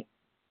good night.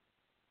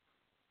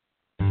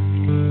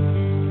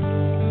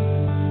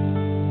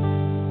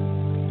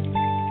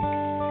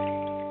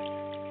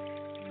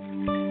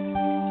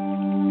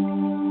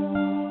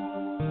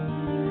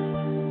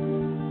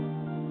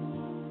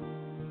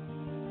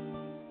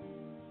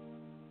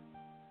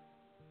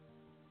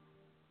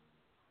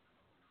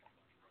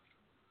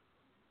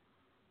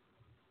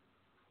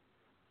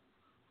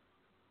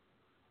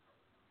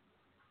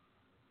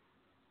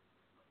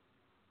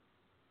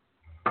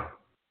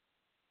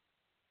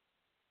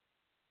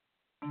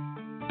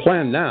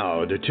 Plan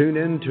now to tune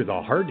in to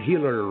the Heart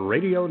Healer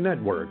Radio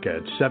Network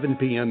at 7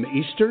 p.m.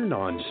 Eastern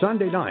on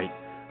Sunday night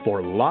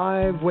for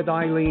Live with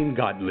Ilene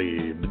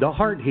Gottlieb, the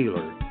Heart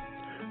Healer.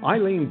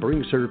 Ilene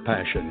brings her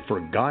passion for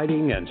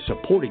guiding and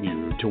supporting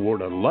you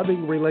toward a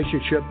loving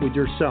relationship with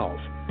yourself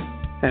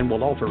and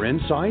will offer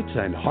insights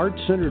and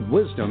heart-centered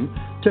wisdom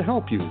to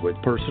help you with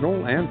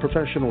personal and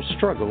professional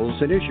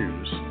struggles and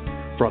issues.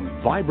 From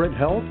vibrant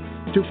health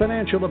to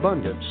financial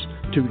abundance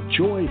to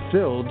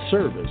joy-filled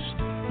service,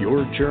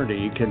 your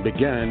journey can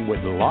begin with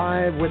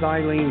Live with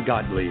Ilene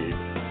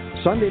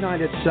Gottlieb, Sunday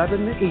night at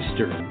 7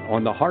 Eastern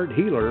on the Heart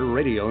Healer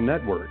Radio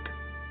Network.